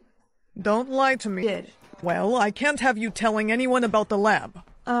didn't. Don't lie to me. Did. Well, I can't have you telling anyone about the lab.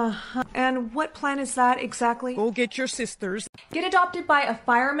 And what plan is that exactly? Go get your sisters. Get adopted by a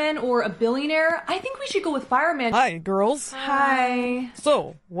fireman or a billionaire? I think we should go with fireman. Hi, girls. Hi.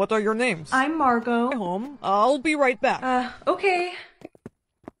 So, what are your names? I'm Margot. Home. I'll be right back. Okay.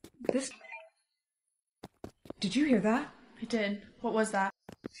 This... Did you hear that? I did. What was that?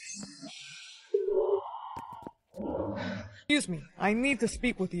 Excuse me, I need to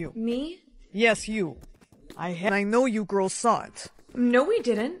speak with you. Me? Yes, you. I know you girls saw it. No, we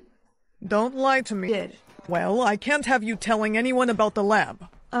didn't. Don't lie to me. Did. Well, I can't have you telling anyone about the lab.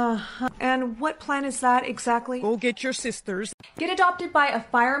 And what plan is that exactly? Go get your sisters. Get adopted by a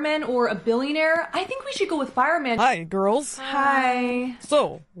fireman or a billionaire? I think we should go with fireman. Hi, girls. Hi.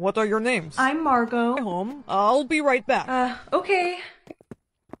 So, what are your names? I'm Margot. Home. I'll be right back. Okay.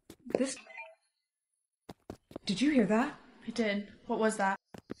 This... Did you hear that? I did. What was that?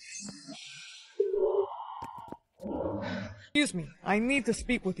 Excuse me, I need to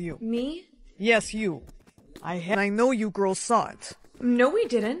speak with you. Me? Yes, you. I know you girls saw it. No, we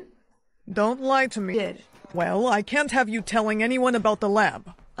didn't. Don't lie to me. Did. Well, I can't have you telling anyone about the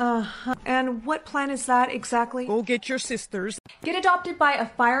lab. And what plan is that exactly? Go get your sisters. Get adopted by a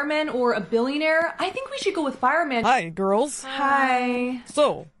fireman or a billionaire? I think we should go with fireman. Hi, girls. Hi.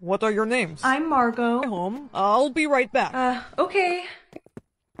 So, what are your names? I'm Margot. Home. I'll be right back. Okay.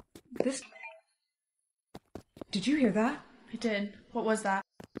 This... Did you hear that? I did. What was that?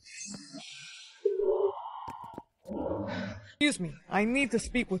 Excuse me, I need to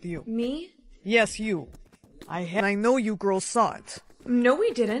speak with you. Me? Yes, you. I know you girls saw it. No,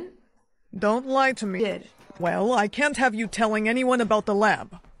 we didn't. Don't lie to me. Did. Well, I can't have you telling anyone about the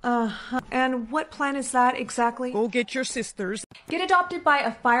lab. And what plan is that exactly? Go get your sisters. Get adopted by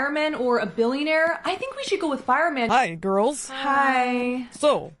a fireman or a billionaire? I think we should go with fireman. Hi, girls. Hi.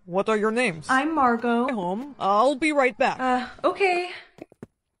 So, what are your names? I'm Margot. Home. I'll be right back. Okay.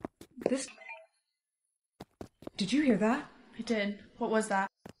 This... Did you hear that? I did. What was that?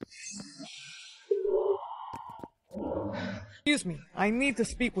 Excuse me, I need to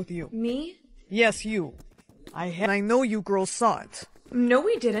speak with you. Me? Yes, you. I know you girls saw it. No,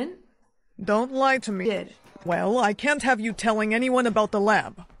 we didn't. Don't lie to me. Did. Well, I can't have you telling anyone about the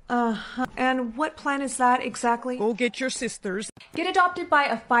lab. And what plan is that exactly? Go get your sisters. Get adopted by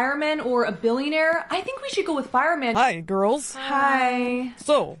a fireman or a billionaire? I think we should go with fireman. Hi, girls. Hi.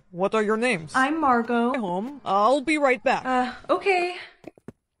 So, what are your names? I'm Margot. Home. I'll be right back. Okay.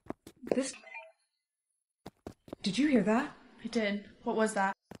 This... Did you hear that? I did. What was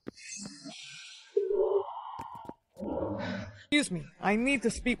that? Excuse me, I need to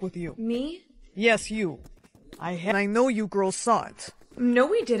speak with you. Me? Yes, you. I know you girls saw it. No,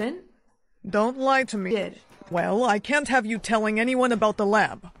 we didn't. Don't lie to me. Did. Well, I can't have you telling anyone about the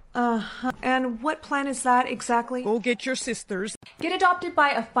lab. And what plan is that exactly? Go get your sisters. Get adopted by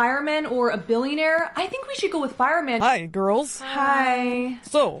a fireman or a billionaire? I think we should go with fireman. Hi, girls. Hi.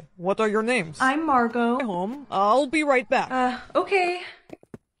 So, what are your names? I'm Margot. Home. I'll be right back. Okay.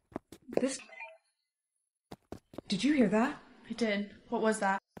 This... Did you hear that? I did. What was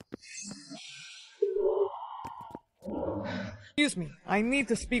that? Excuse me, I need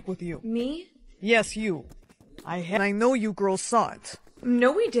to speak with you. Me? Yes, you. I know you girls saw it.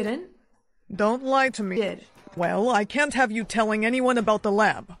 No, we didn't. Don't lie to me. Did. Well, I can't have you telling anyone about the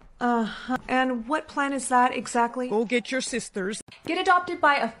lab. And what plan is that exactly? Go get your sisters. Get adopted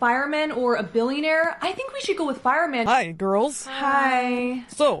by a fireman or a billionaire? I think we should go with fireman. Hi, girls. Hi.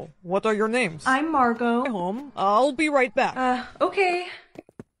 So, what are your names? I'm Margot. Home. I'll be right back. Okay.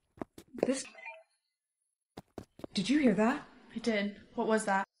 This... Did you hear that? I did. What was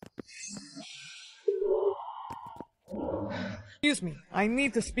that? Excuse me, I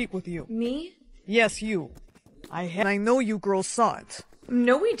need to speak with you. Me? Yes, you. I know you girls saw it.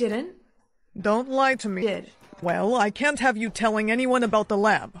 No, we didn't. Don't lie to me. Did. Well, I can't have you telling anyone about the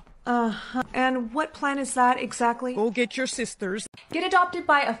lab. And what plan is that exactly? Go get your sisters. Get adopted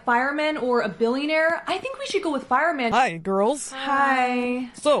by a fireman or a billionaire? I think we should go with fireman. Hi, girls. Hi.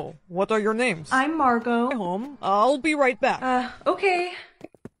 So, what are your names? I'm Margot. Home. I'll be right back. Okay.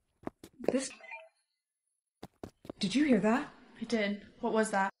 This... Did you hear that? I did. What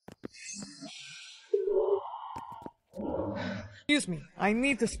was that? Excuse me, I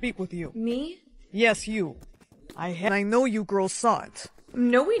need to speak with you. Me? Yes, you. I know you girls saw it.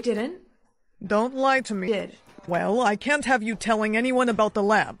 No, we didn't. Don't lie to me. Did. Well, I can't have you telling anyone about the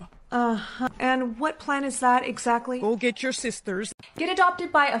lab. And what plan is that exactly? Go get your sisters. Get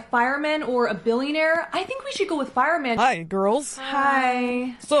adopted by a fireman or a billionaire? I think we should go with fireman. Hi, girls.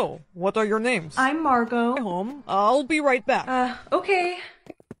 Hi. So, what are your names? I'm Margot. Home. I'll be right back. Okay.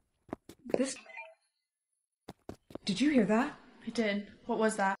 This... Did you hear that? I did. What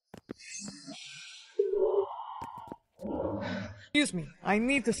was that? Excuse me, I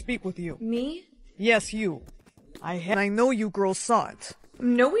need to speak with you. Me? Yes, you. I know you girls saw it.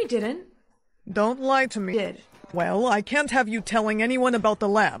 No, we didn't. Don't lie to me. Did. Well, I can't have you telling anyone about the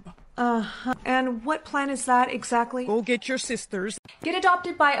lab. And what plan is that exactly? Go get your sisters. Get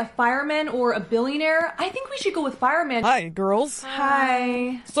adopted by a fireman or a billionaire? I think we should go with fireman. Hi, girls.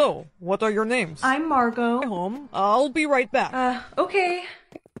 Hi. So, what are your names? I'm Margot. Home. I'll be right back. Okay.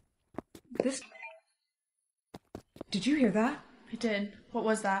 This... Did you hear that? I did. What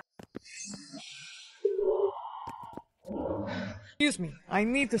was that? Excuse me, I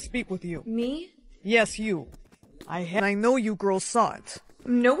need to speak with you. Me? Yes, you. I know you girls saw it.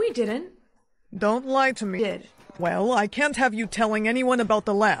 No, we didn't. Don't lie to me. Did. Well, I can't have you telling anyone about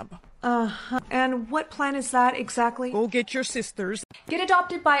the lab. And what plan is that exactly? Go get your sisters. Get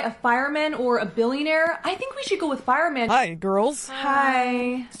adopted by a fireman or a billionaire? I think we should go with fireman. Hi, girls.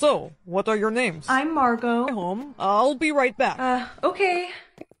 Hi. So, what are your names? I'm Margot. Home. I'll be right back. Okay.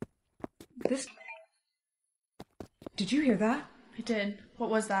 This... Did you hear that? I did. What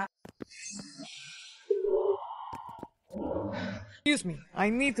was that? Excuse me, I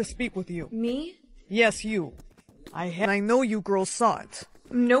need to speak with you. Me? Yes, you. I know you girls saw it.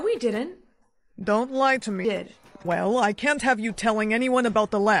 No, we didn't. Don't lie to me. Did. Well, I can't have you telling anyone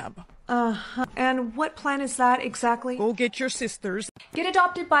about the lab. And what plan is that exactly? Go get your sisters. Get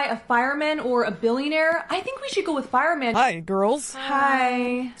adopted by a fireman or a billionaire? I think we should go with fireman. Hi, girls.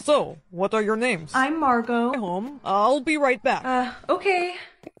 Hi. So, what are your names? I'm Margot. Home. I'll be right back. Okay.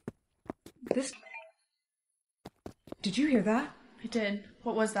 This... Did you hear that? I did.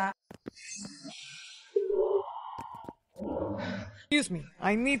 What was that? Excuse me,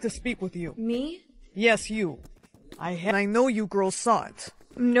 I need to speak with you. Me? Yes, you. I know you girls saw it.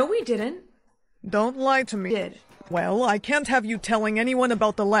 No, we didn't. Don't lie to me. Did. Well, I can't have you telling anyone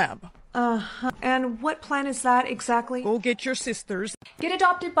about the lab. And what plan is that exactly? Go get your sisters. Get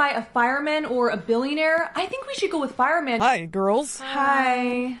adopted by a fireman or a billionaire? I think we should go with fireman. Hi, girls.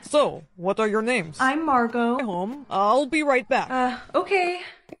 Hi. So, what are your names? I'm Margot. Home. I'll be right back. Okay.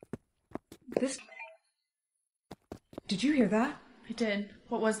 This... Did you hear that? I I did.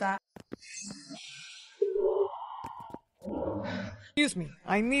 What was that? Excuse me,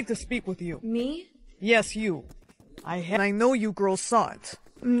 I need to speak with you. Me? Yes, you. I know you girls saw it.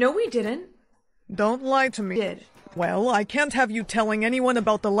 No, we didn't. Don't lie to me. Did. Well, I can't have you telling anyone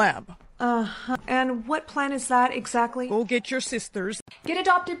about the lab. And what plan is that exactly? Go get your sisters. Get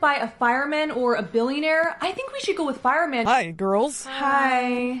adopted by a fireman or a billionaire? I think we should go with fireman. Hi, girls.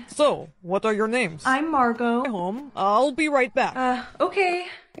 Hi. So, what are your names? I'm Margot. Home. I'll be right back. Okay.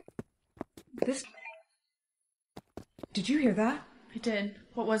 This... Did you hear that? I did.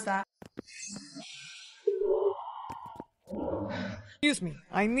 What was that? Excuse me,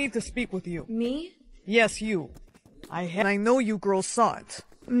 I need to speak with you. Me? Yes, you. I know you girls saw it.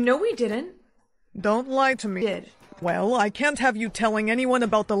 No, we didn't. Don't lie to me. Did. Well, I can't have you telling anyone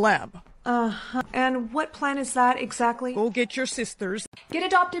about the lab. And what plan is that exactly? Go get your sisters. Get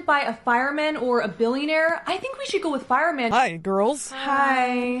adopted by a fireman or a billionaire? I think we should go with fireman. Hi, girls.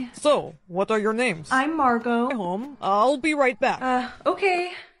 Hi. So, what are your names? I'm Margot. Home. I'll be right back.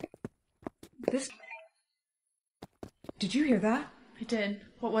 Okay. This... Did you hear that? I did.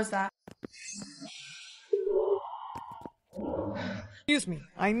 What was that? Excuse me,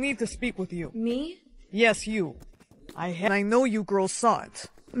 I need to speak with you. Me? Yes, you. I know you girls saw it.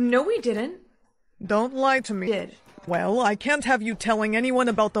 No, we didn't. Don't lie to me. Did. Well, I can't have you telling anyone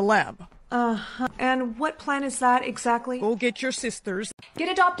about the lab. And what plan is that exactly? Go get your sisters. Get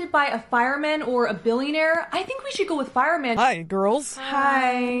adopted by a fireman or a billionaire? I think we should go with fireman. Hi, girls.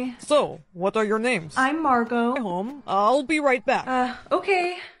 Hi. So, what are your names? I'm Margot. Home. I'll be right back.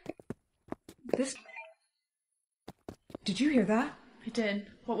 Okay. This... Did you hear that? I did.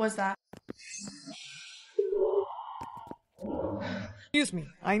 What was that? Excuse me,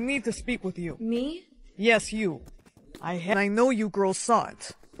 I need to speak with you. Me? Yes, you. I know you girls saw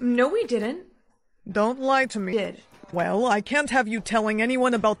it. No, we didn't. Don't lie to me. Did. Well, I can't have you telling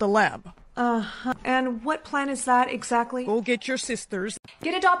anyone about the lab. And what plan is that exactly? Go get your sisters.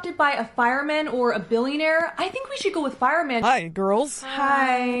 Get adopted by a fireman or a billionaire? I think we should go with fireman. Hi, girls.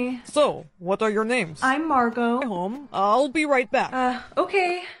 Hi. So, what are your names? I'm Margot. Home. I'll be right back.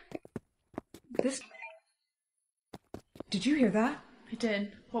 Okay. This... Did you hear that? I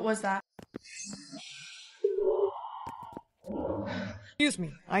did. What was that? Excuse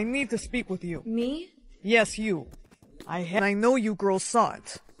me, I need to speak with you. Me? Yes, you. I know you girls saw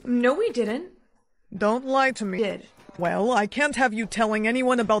it. No, we didn't. Don't lie to me. Did. Well, I can't have you telling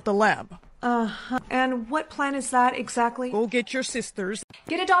anyone about the lab. And what plan is that exactly? Go get your sisters.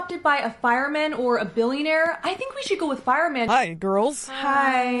 Get adopted by a fireman or a billionaire? I think we should go with fireman. Hi, girls.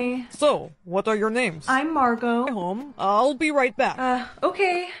 Hi. So, what are your names? I'm Margot. Home. I'll be right back.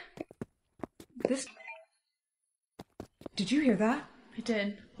 Okay. This... Did you hear that? I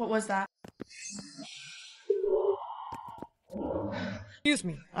did. What was that? Excuse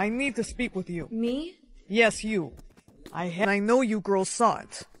me, I need to speak with you. Me? Yes, you. I know you girls saw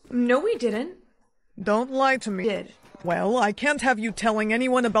it. No, we didn't. Don't lie to me. Did. Well, I can't have you telling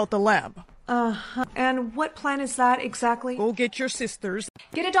anyone about the lab. And what plan is that exactly? Go get your sisters.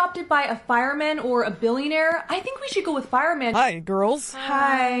 Get adopted by a fireman or a billionaire? I think we should go with fireman. Hi, girls.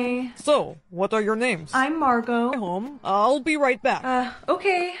 Hi. So, what are your names? I'm Margot. Home. I'll be right back.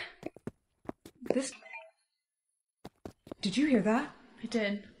 Okay. This... Did you hear that? I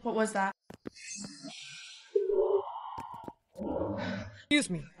did. What was that? Excuse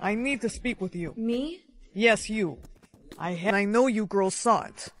me, I need to speak with you. Me? Yes, you. I know you girls saw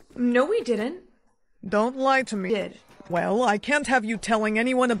it. No, we didn't. Don't lie to me. Did. Well, I can't have you telling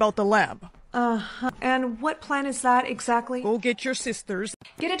anyone about the lab. And what plan is that exactly? Go get your sisters.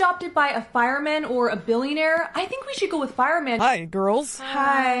 Get adopted by a fireman or a billionaire? I think we should go with fireman. Hi, girls.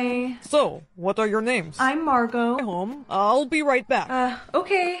 Hi. So, what are your names? I'm Margot. Home. I'll be right back.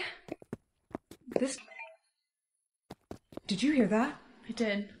 Okay. This... Did you hear that? I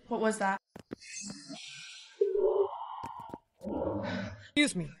did. What was that?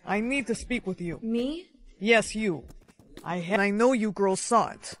 Excuse me, I need to speak with you. Me? Yes, you. I know you girls saw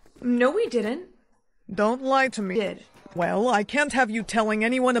it. No, we didn't. Don't lie to me. Did. Well, I can't have you telling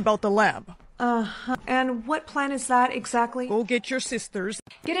anyone about the lab. And what plan is that exactly? Go get your sisters.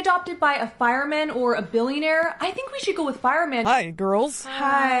 Get adopted by a fireman or a billionaire? I think we should go with fireman. Hi, girls.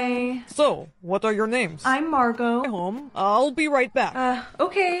 Hi. So, what are your names? I'm Margot. Home. I'll be right back.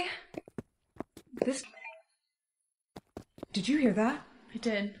 Okay. This... Did you hear that? I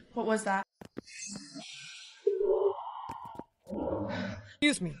did. What was that?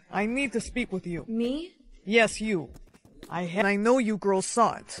 Excuse me, I need to speak with you. Me? Yes, you. I know you girls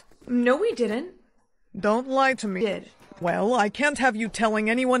saw it. No, we didn't. Don't lie to me. Did. Well, I can't have you telling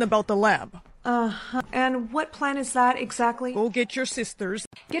anyone about the lab. And what plan is that exactly? Go get your sisters.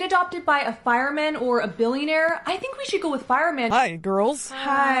 Get adopted by a fireman or a billionaire? I think we should go with fireman. Hi, girls.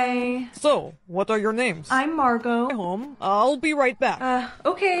 Hi. So, what are your names? I'm Margot. Home. I'll be right back.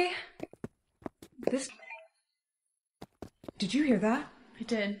 Okay. This... Did you hear that? I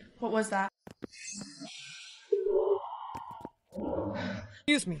did. What was that?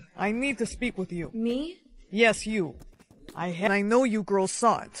 Excuse me, I need to speak with you. Me? Yes, you. I know you girls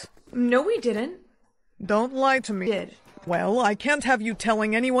saw it. No, we didn't. Don't lie to me. Did. Well, I can't have you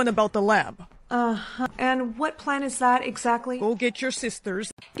telling anyone about the lab. And what plan is that exactly? Go get your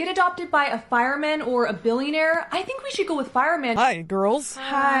sisters. Get adopted by a fireman or a billionaire? I think we should go with fireman. Hi, girls.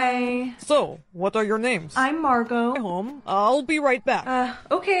 Hi. So, what are your names? I'm Margot. Home. I'll be right back.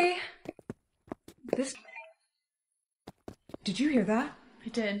 Okay. This... Did you hear that? I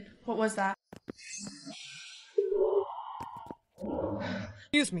did. What was that?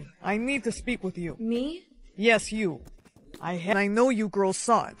 Excuse me, I need to speak with you. Me? Yes, you. I know you girls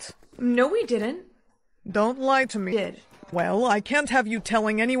saw it. No, we didn't. Don't lie to me. Did. Well, I can't have you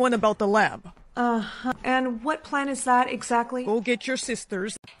telling anyone about the lab. And what plan is that exactly? Go get your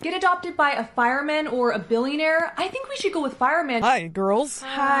sisters. Get adopted by a fireman or a billionaire? I think we should go with fireman. Hi, girls.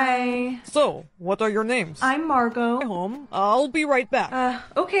 Hi. So, what are your names? I'm Margot. Home. I'll be right back.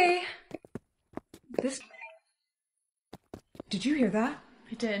 Okay. This... Did you hear that?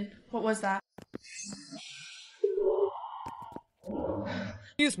 I did. What was that?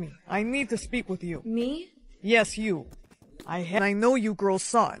 Excuse me, I need to speak with you. Me? Yes, you. I know you girls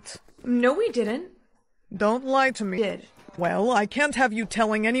saw it. No, we didn't. Don't lie to me. Did. Well, I can't have you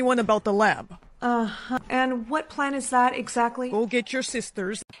telling anyone about the lab. And what plan is that exactly? Go get your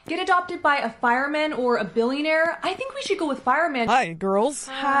sisters. Get adopted by a fireman or a billionaire? I think we should go with fireman. Hi, girls.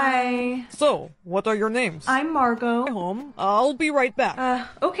 Hi. So, what are your names? I'm Margot. Home. I'll be right back.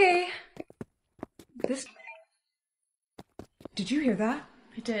 Okay. This... Did you hear that?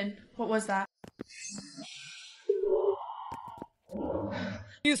 I did. What was that?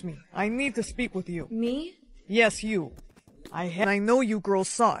 Excuse me, I need to speak with you. Me? Yes, you. I know you girls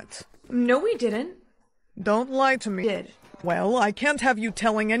saw it. No, we didn't. Don't lie to me. Did. Well, I can't have you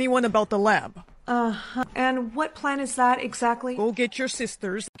telling anyone about the lab. And what plan is that exactly? Go get your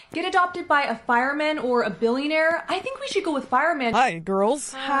sisters. Get adopted by a fireman or a billionaire? I think we should go with fireman. Hi,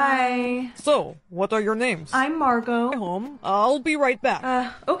 girls. Hi. So, what are your names? I'm Margot. Home. I'll be right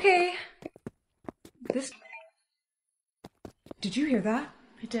back. Okay. This... Did you hear that?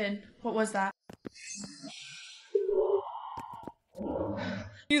 I did. What was that?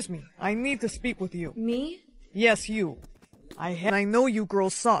 Excuse me, I need to speak with you. Me? Yes, you. I know you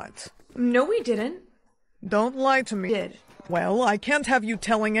girls saw it. No, we didn't. Don't lie to me. Did. Well, I can't have you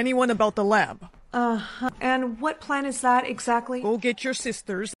telling anyone about the lab. And what plan is that exactly? Go get your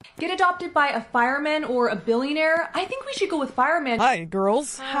sisters. Get adopted by a fireman or a billionaire? I think we should go with fireman. Hi,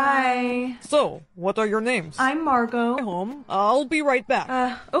 girls. Hi. So, what are your names? I'm Margot. Home. I'll be right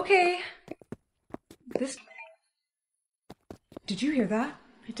back. Okay. This... Did you hear that?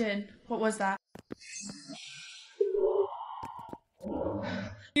 I did. What was that?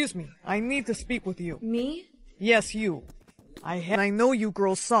 Excuse me, I need to speak with you. Me? Yes, you. I know you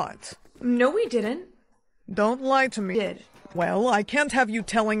girls saw it. No, we didn't. Don't lie to me. Did. Well, I can't have you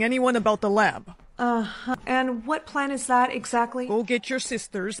telling anyone about the lab. And what plan is that exactly? Go get your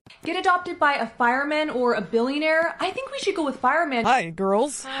sisters. Get adopted by a fireman or a billionaire? I think we should go with fireman. Hi,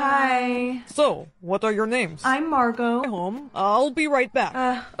 girls. Hi. So, what are your names? I'm Margot. Home. I'll be right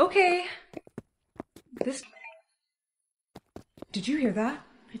back. Okay. This... Did you hear that?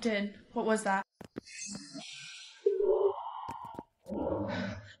 I did. What was that?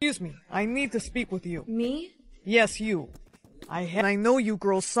 Excuse me, I need to speak with you. Me? Yes, you. I know you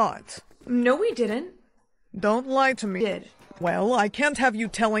girls saw it. No, we didn't. Don't lie to me. Did. Well, I can't have you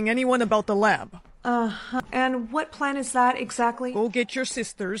telling anyone about the lab. And what plan is that exactly? Go get your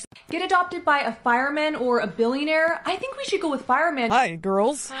sisters. Get adopted by a fireman or a billionaire? I think we should go with fireman. Hi,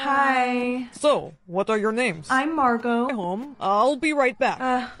 girls. Hi. So, what are your names? I'm Margot. Home. I'll be right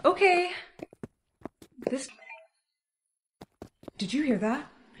back. Okay. This... Did you hear that?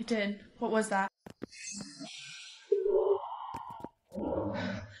 I did. What was that?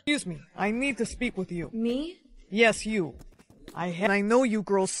 Excuse me, I need to speak with you. Me? Yes, you. I know you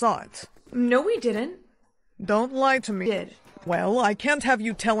girls saw it. No, we didn't. Don't lie to me. Did. Well, I can't have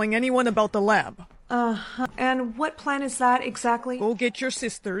you telling anyone about the lab. And what plan is that exactly? Go get your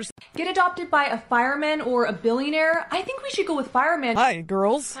sisters. Get adopted by a fireman or a billionaire? I think we should go with fireman. Hi,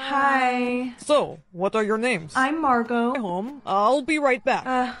 girls. Hi. So, what are your names? I'm Margot. Home. I'll be right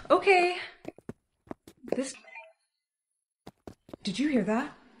back. Okay. This... Did you hear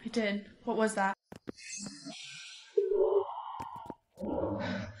that? I did. What was that?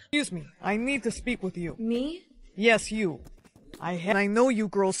 Excuse me, I need to speak with you. Me? Yes, you. I know you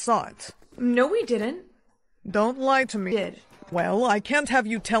girls saw it. No, we didn't. Don't lie to me. Did. Well, I can't have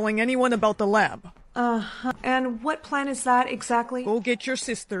you telling anyone about the lab. And what plan is that exactly? Go get your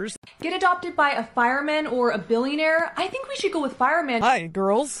sisters. Get adopted by a fireman or a billionaire? I think we should go with fireman. Hi,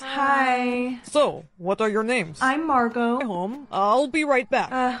 girls. Hi. So, what are your names? I'm Margot. Home. I'll be right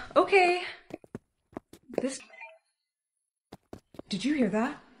back. Okay. This... Did you hear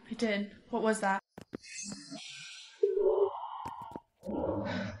that? I did. What was that?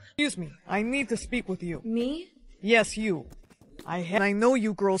 Excuse me, I need to speak with you. Me? Yes, you. I know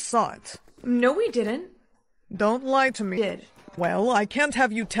you girls saw it. No, we didn't. Don't lie to me. Did. Well, I can't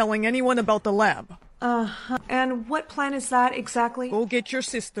have you telling anyone about the lab. And what plan is that exactly? Go get your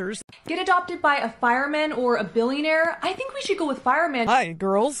sisters. Get adopted by a fireman or a billionaire? I think we should go with fireman. Hi,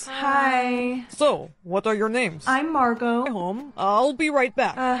 girls. Hi. So, what are your names? I'm Margot. Home. I'll be right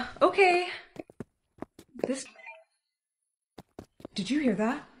back. Okay. This... Did you hear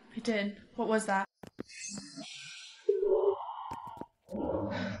that? I did. What was that?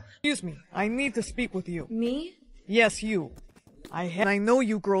 Excuse me, I need to speak with you. Me? Yes, you. I know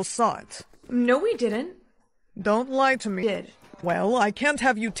you girls saw it. No, we didn't. Don't lie to me. Did. Well, I can't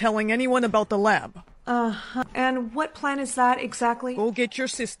have you telling anyone about the lab. And what plan is that exactly? Go get your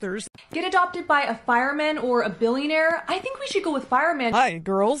sisters. Get adopted by a fireman or a billionaire? I think we should go with fireman. Hi,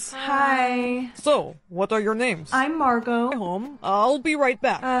 girls. Hi. So, what are your names? I'm Margot. Home. I'll be right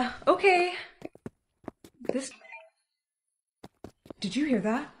back. Okay. This... Did you hear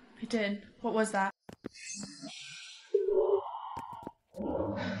that? I did. What was that?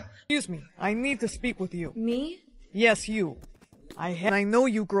 Excuse me, I need to speak with you. Me? Yes, you. I know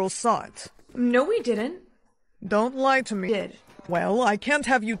you girls saw it. No, we didn't. Don't lie to me. Did. Well, I can't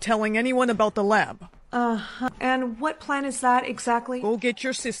have you telling anyone about the lab. And what plan is that exactly? Go get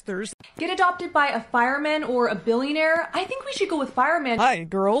your sisters. Get adopted by a fireman or a billionaire? I think we should go with fireman. Hi,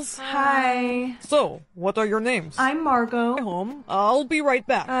 girls. Hi. So, what are your names? I'm Margot. Home. I'll be right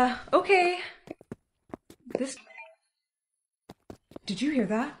back. Okay. This... Did you hear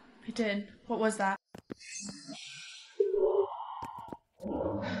that? I did. What was that?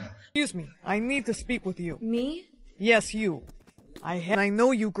 Excuse me, I need to speak with you. Me? Yes, you. I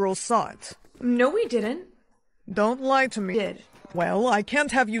know you girls saw it. No, we didn't. Don't lie to me. Did. Well, I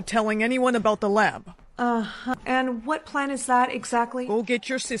can't have you telling anyone about the lab. And what plan is that exactly? Go get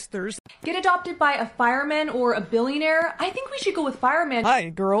your sisters. Get adopted by a fireman or a billionaire? I think we should go with fireman. Hi,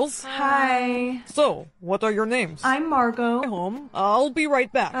 girls. Hi. So, what are your names? I'm Margot. Home. I'll be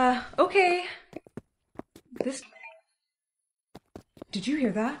right back. Okay. This... Did you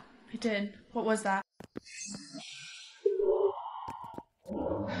hear that? I did. What was that?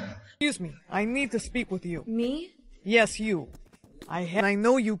 Excuse me, I need to speak with you. Me? Yes, you. I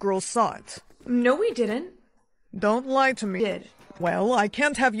know you girls saw it. No, we didn't. Don't lie to me. Did. Well, I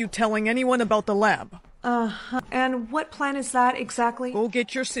can't have you telling anyone about the lab. And what plan is that exactly? Go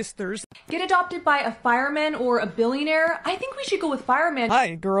get your sisters. Get adopted by a fireman or a billionaire? I think we should go with fireman.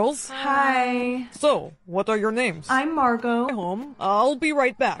 Hi, girls. Hi. So, what are your names? I'm Margot. Home. I'll be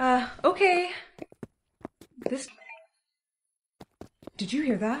right back. Okay. This... Did you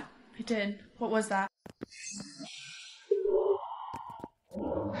hear that? I did. What was that?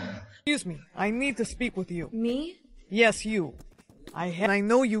 Excuse me, I need to speak with you. Me? Yes, you. I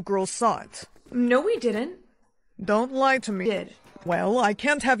know you girls saw it. No, we didn't. Don't lie to me. Did. Well, I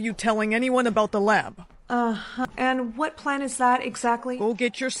can't have you telling anyone about the lab. And what plan is that exactly? Go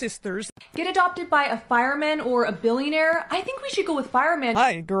get your sisters. Get adopted by a fireman or a billionaire? I think we should go with fireman.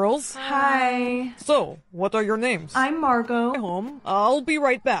 Hi, girls. Hi. So, what are your names? I'm Margot. Home. I'll be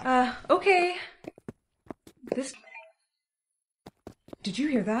right back. Okay. This... Did you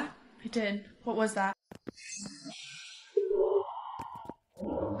hear that? I did. What was that?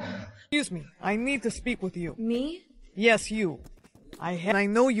 Excuse me, I need to speak with you. Me? Yes, you. I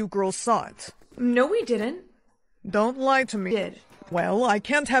know you girls saw it. No, we didn't. Don't lie to me. Did. Well, I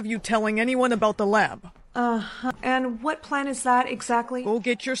can't have you telling anyone about the lab. And what plan is that exactly? Go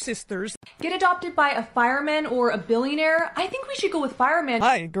get your sisters. Get adopted by a fireman or a billionaire? I think we should go with fireman.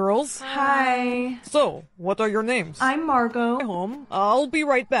 Hi, girls. Hi. So, what are your names? I'm Margot. Home. I'll be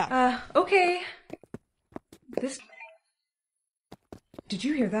right back. Okay. This... Did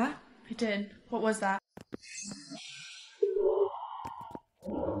you hear that? I did. What was that?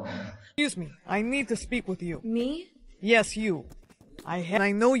 Excuse me, I need to speak with you. Me? Yes, you.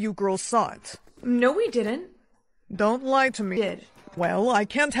 I know you girls saw it. No, we didn't. Don't lie to me. Did. Well, I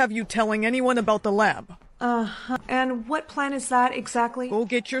can't have you telling anyone about the lab. And what plan is that exactly? Go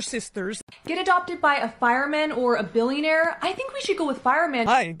get your sisters. Get adopted by a fireman or a billionaire? I think we should go with fireman.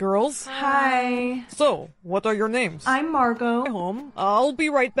 Hi, girls. Hi. So, what are your names? I'm Margot. Home. I'll be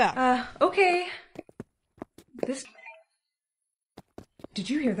right back. Okay. This... Did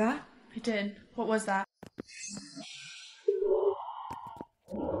you hear that? I did. What was that?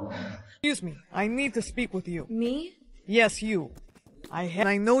 Excuse me, I need to speak with you. Me? Yes, you.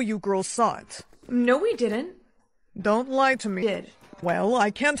 I know you girls saw it. No, we didn't. Don't lie to me. Did. Well,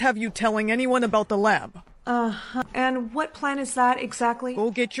 I can't have you telling anyone about the lab. And what plan is that exactly?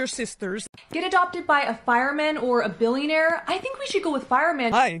 Go get your sisters. Get adopted by a fireman or a billionaire? I think we should go with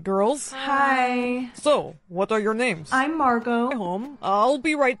fireman. Hi, girls. Hi. So, what are your names? I'm Margot. Home. I'll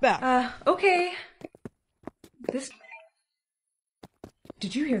be right back. Okay. This...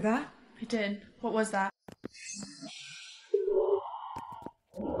 Did you hear that? I did. What was that?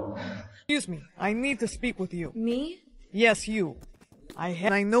 Excuse me, I need to speak with you. Me? Yes, you.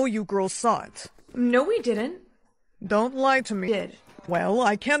 I know you girls saw it. No, we didn't. Don't lie to me. Did. Well,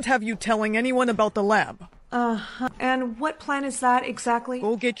 I can't have you telling anyone about the lab. And what plan is that exactly?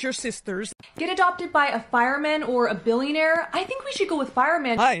 Go get your sisters. Get adopted by a fireman or a billionaire? I think we should go with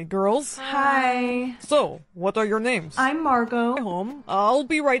fireman. Hi, girls. Hi. So, what are your names? I'm Margot. Home. I'll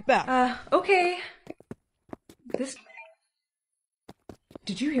be right back. Okay. This...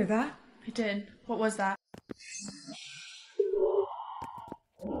 Did you hear that? I did. What was that?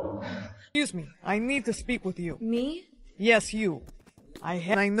 Excuse me, I need to speak with you. Me? Yes, you.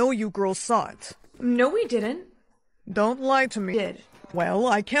 I know you girls saw it. No, we didn't. Don't lie to me. Did. Well,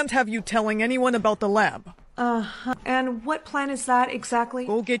 I can't have you telling anyone about the lab. And what plan is that exactly?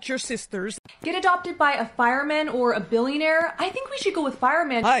 Go get your sisters. Get adopted by a fireman or a billionaire? I think we should go with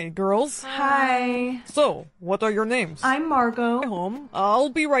fireman. Hi, girls. Hi. So, what are your names? I'm Margot. Home. I'll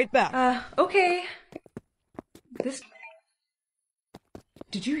be right back. Okay. This...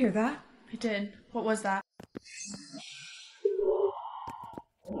 Did you hear that? I did. What was that?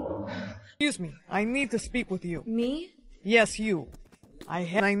 Excuse me, I need to speak with you. Me? Yes, you.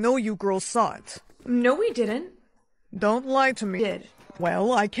 I know you girls saw it. No, we didn't. Don't lie to me. Did.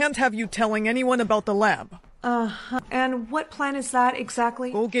 Well, I can't have you telling anyone about the lab. And what plan is that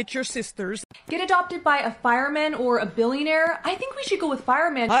exactly? Go get your sisters. Get adopted by a fireman or a billionaire? I think we should go with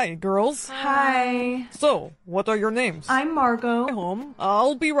fireman. Hi, girls. Hi. So, what are your names? I'm Margot. Home.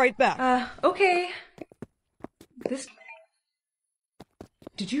 I'll be right back. Okay. This...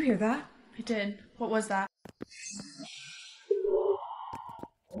 Did you hear that? I did. What was that?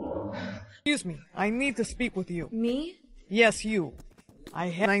 Excuse me, I need to speak with you. Me? Yes, you.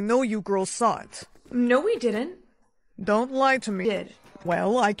 I know you girls saw it. No, we didn't. Don't lie to me. Did.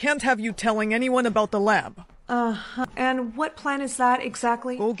 Well, I can't have you telling anyone about the lab. And what plan is that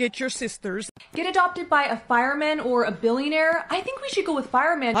exactly? Go get your sisters. Get adopted by a fireman or a billionaire? I think we should go with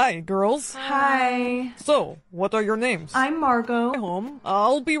fireman. Hi, girls. Hi. So, what are your names? I'm Margot. Home.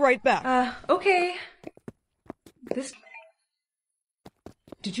 I'll be right back. Okay. This...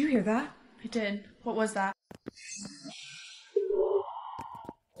 Did you hear that? I did. What was that?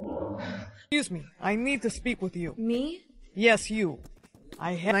 Excuse me, I need to speak with you. Me? Yes, you.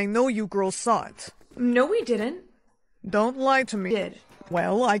 I know you girls saw it. No, we didn't. Don't lie to me. Did.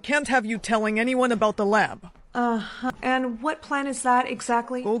 Well, I can't have you telling anyone about the lab. And what plan is that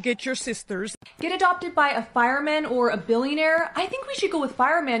exactly? Go get your sisters. Get adopted by a fireman or a billionaire? I think we should go with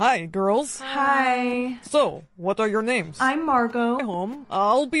fireman. Hi, girls. Hi. So, what are your names? I'm Margot. Home.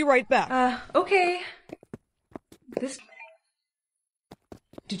 I'll be right back. Okay. This...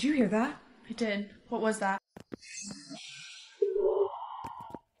 Did you hear that? I did. What was that?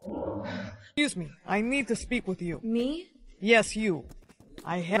 Excuse me, I need to speak with you. Me? Yes, you.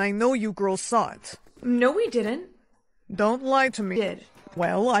 I know you girls saw it. No, we didn't. Don't lie to me. Did.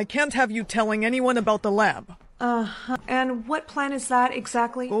 Well, I can't have you telling anyone about the lab. And what plan is that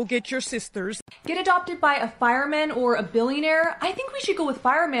exactly? Go get your sisters. Get adopted by a fireman or a billionaire? I think we should go with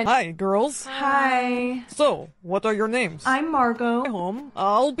fireman. Hi, girls. Hi. So, what are your names? I'm Margot. Home.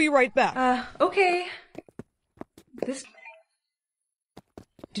 I'll be right back. Okay. This...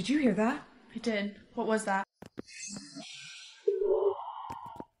 Did you hear that? I did. What was that?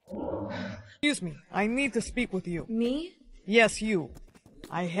 Excuse me, I need to speak with you. Me? Yes, you.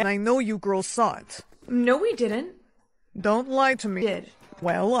 I know you girls saw it. No, we didn't. Don't lie to me. Did.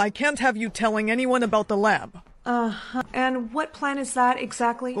 Well, I can't have you telling anyone about the lab. And what plan is that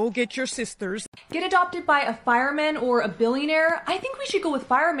exactly? Go get your sisters. Get adopted by a fireman or a billionaire? I think we should go with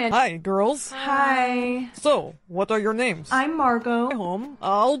fireman. Hi, girls. Hi. So, what are your names? I'm Margot. Home.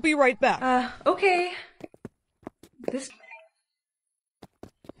 I'll be right back. Okay. This...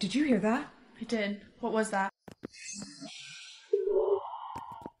 Did you hear that? I did. What was that?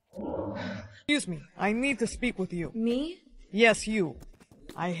 Excuse me, I need to speak with you. Me? Yes, you.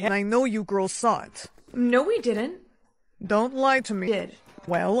 I know you girls saw it. No, we didn't. Don't lie to me. Did.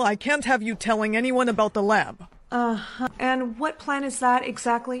 Well, I can't have you telling anyone about the lab. And what plan is that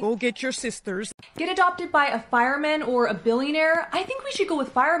exactly? Go get your sisters. Get adopted by a fireman or a billionaire? I think we should go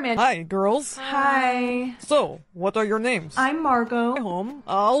with fireman. Hi, girls. Hi. So, what are your names? I'm Margot. Home.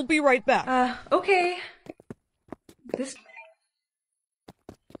 I'll be right back. Okay. This...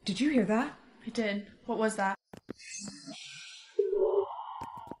 Did you hear that? I did. What was that?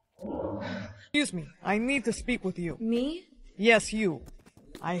 Excuse me, I need to speak with you. Me? Yes, you.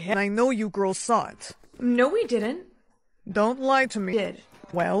 I know you girls saw it. No, we didn't. Don't lie to me. Did.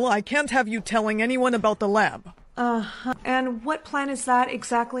 Well, I can't have you telling anyone about the lab. And what plan is that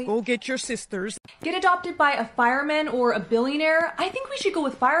exactly? Go get your sisters. Get adopted by a fireman or a billionaire? I think we should go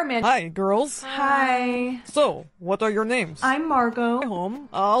with fireman. Hi, girls. Hi. So, what are your names? I'm Margot. Home.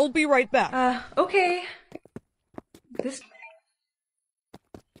 I'll be right back. Okay. This...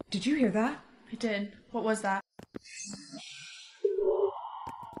 Did you hear that? I did. What was that?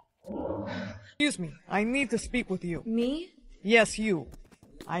 Excuse me, I need to speak with you. Me? Yes, you.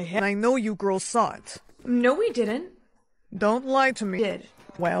 I know you girls saw it. No, we didn't. Don't lie to me. Did.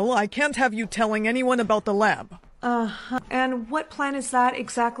 Well, I can't have you telling anyone about the lab. And what plan is that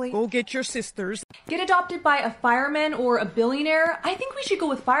exactly? Go get your sisters. Get adopted by a fireman or a billionaire? I think we should go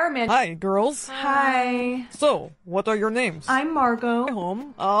with fireman. Hi, girls. Hi. So, what are your names? I'm Margot.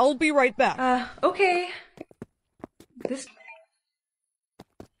 Home. I'll be right back. Okay. This...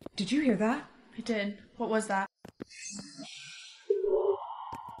 Did you hear that? I did. What was that?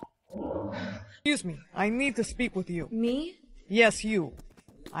 Excuse me, I need to speak with you. Me? Yes, you.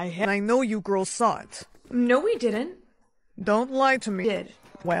 I know you girls saw it. No, we didn't. Don't lie to me. Did.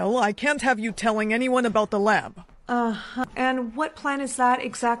 Well, I can't have you telling anyone about the lab. And what plan is that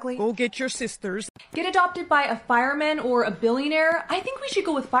exactly? Go get your sisters. Get adopted by a fireman or a billionaire? I think we should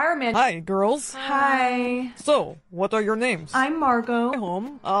go with fireman. Hi, girls. Hi. So, what are your names? I'm Margot.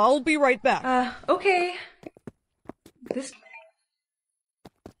 Home. I'll be right back. Okay. This...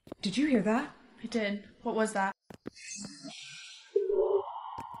 Did you hear that? I did. What was that?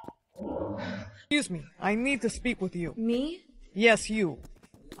 Excuse me, I need to speak with you. Me? Yes, you.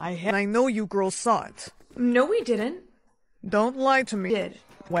 I know you girls saw it. No, we didn't. Don't lie to me. Did.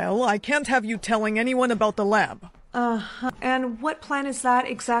 Well, I can't have you telling anyone about the lab. And what plan is that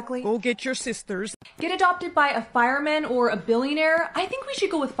exactly? Go get your sisters. Get adopted by a fireman or a billionaire? I think we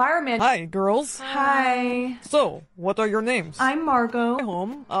should go with fireman. Hi, girls. Hi. So, what are your names? I'm Margot.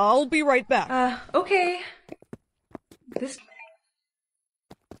 Home. I'll be right back. Okay. This...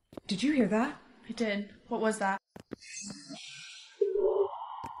 Did you hear that? I did. What was that?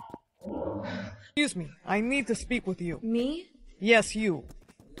 Excuse me, I need to speak with you. Me? Yes, you.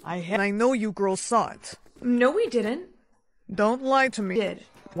 I know you girls saw it. No, we didn't. Don't lie to me. Did.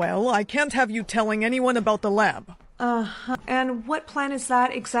 Well, I can't have you telling anyone about the lab. And what plan is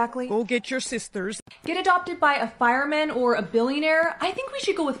that exactly? Go get your sisters. Get adopted by a fireman or a billionaire? I think we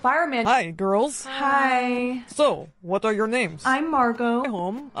should go with fireman. Hi, girls. Hi. So, what are your names? I'm Margot.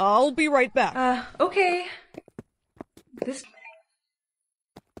 Home. I'll be right back. Okay. This...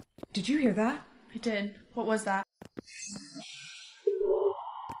 Did you hear that? I did. What was that?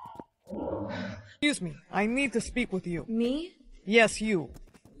 Excuse me, I need to speak with you. Me? Yes, you.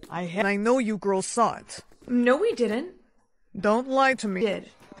 I know you girls saw it. No, we didn't. Don't lie to me. Did.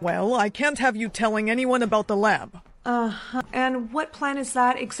 Well, I can't have you telling anyone about the lab. And what plan is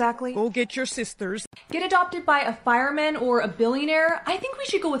that exactly? Go get your sisters. Get adopted by a fireman or a billionaire? I think we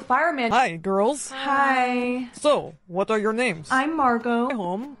should go with fireman. Hi, girls. Hi. So, what are your names? I'm Margot.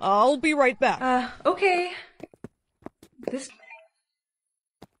 Home. I'll be right back. Okay. This...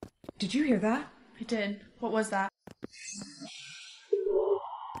 Did you hear that? I did. What was that?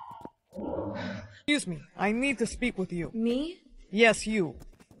 Excuse me, I need to speak with you. Me? Yes, you.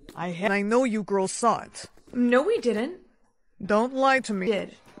 I know you girls saw it. No, we didn't. Don't lie to me.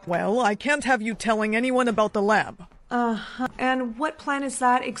 Did. Well, I can't have you telling anyone about the lab. And what plan is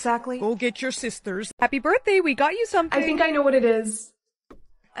that exactly? Go get your sisters. Happy birthday, we got you something. I think I know what it is.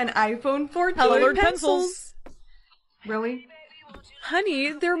 An iPhone 14 Colored pencils. Really?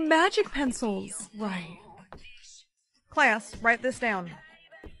 Honey, they're magic pencils. Right. Class, write this down.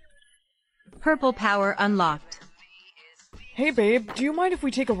 Purple power unlocked. Hey babe, do you mind if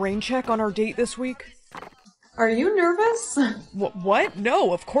we take a rain check on our date this week? Are you nervous? What?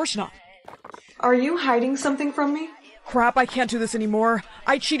 No, of course not. Are you hiding something from me? Crap, I can't do this anymore.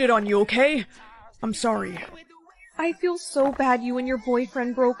 I cheated on you, okay? I'm sorry. I feel so bad you and your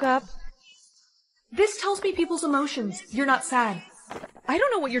boyfriend broke up. This tells me people's emotions. You're not sad. I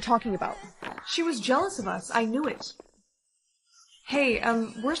don't know what you're talking about. She was jealous of us. I knew it. Hey,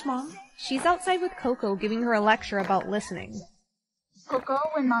 where's Mom? She's outside with Coco giving her a lecture about listening. Coco,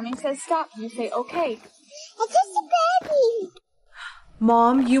 when Mommy says stop, you say okay. It's just a baby.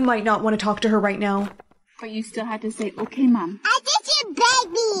 Mom, you might not want to talk to her right now. But you still have to say okay, Mom. I just a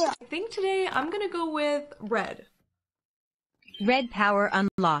baby. I think today I'm gonna go with red. Red power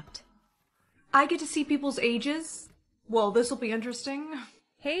unlocked. I get to see people's ages. Well, this'll be interesting.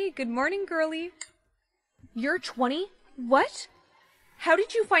 Hey, good morning, girlie. You're 20? What? How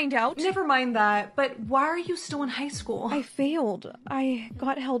did you find out? Never mind that, but why are you still in high school? I failed. I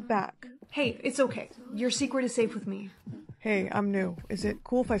got held back. Hey, it's okay. Your secret is safe with me. Hey, I'm new. Is it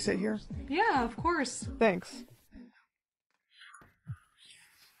cool if I sit here? Yeah, of course. Thanks.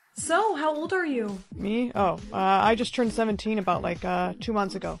 So, how old are you? Me? Oh, I just turned 17 about, 2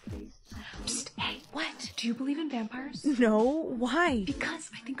 months ago. Psst, hey, what? Do you believe in vampires? No, why? Because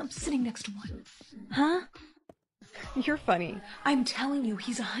I think I'm sitting next to one. Huh? You're funny. I'm telling you,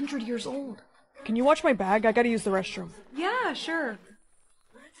 he's 100 years old. Can you watch my bag? I gotta use the restroom. Yeah, sure.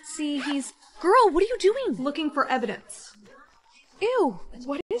 See, he's... Girl, what are you doing? Looking for evidence. Ew,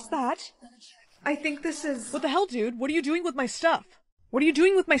 what is that? I think this is... What the hell, dude? What are you doing with my stuff? What are you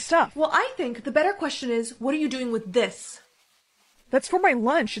doing with my stuff? Well, I think the better question is, what are you doing with this? That's for my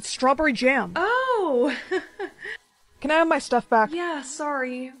lunch. It's strawberry jam. Oh! Can I have my stuff back? Yeah,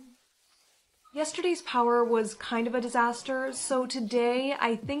 sorry. Yesterday's power was kind of a disaster, so today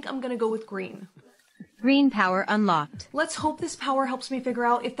I think I'm gonna go with green. Green power unlocked. Let's hope this power helps me figure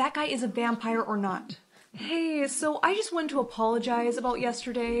out if that guy is a vampire or not. Hey, so I just wanted to apologize about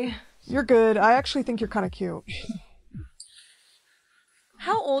yesterday. You're good. I actually think you're kind of cute.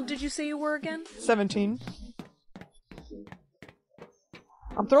 How old did you say you were again? 17.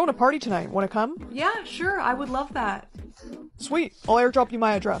 I'm throwing a party tonight. Want to come? Yeah, sure. I would love that. Sweet. I'll airdrop you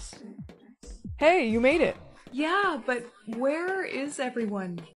my address. Hey, you made it. Yeah, but where is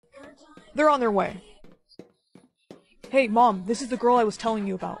everyone? They're on their way. Hey, Mom, this is the girl I was telling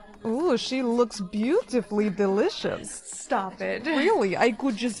you about. Ooh, she looks beautifully delicious. Stop it. Really, I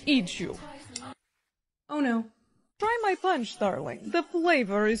could just eat you. Oh no. Try my punch, darling. The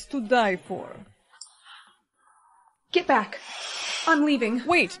flavor is to die for. Get back. I'm leaving.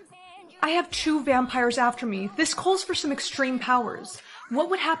 Wait. I have 2 vampires after me. This calls for some extreme powers. What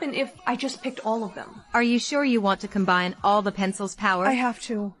would happen if I just picked all of them? Are you sure you want to combine all the pencil's power? I have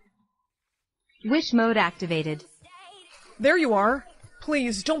to. Wish mode activated. There you are.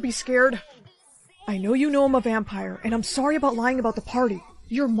 Please, don't be scared. I know you know I'm a vampire, and I'm sorry about lying about the party.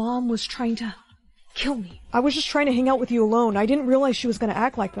 Your mom was trying to kill me. I was just trying to hang out with you alone. I didn't realize she was going to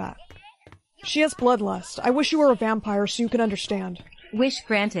act like that. She has bloodlust. I wish you were a vampire so you could understand. Wish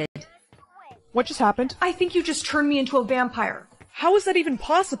granted. What just happened? I think you just turned me into a vampire. How is that even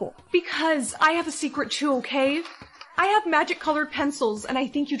possible? Because I have a secret too, okay? I have magic-colored pencils, and I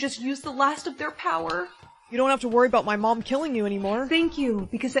think you just used the last of their power. You don't have to worry about my mom killing you anymore. Thank you,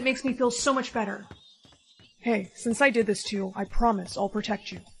 because that makes me feel so much better. Hey, since I did this to you, I promise I'll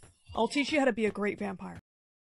protect you. I'll teach you how to be a great vampire.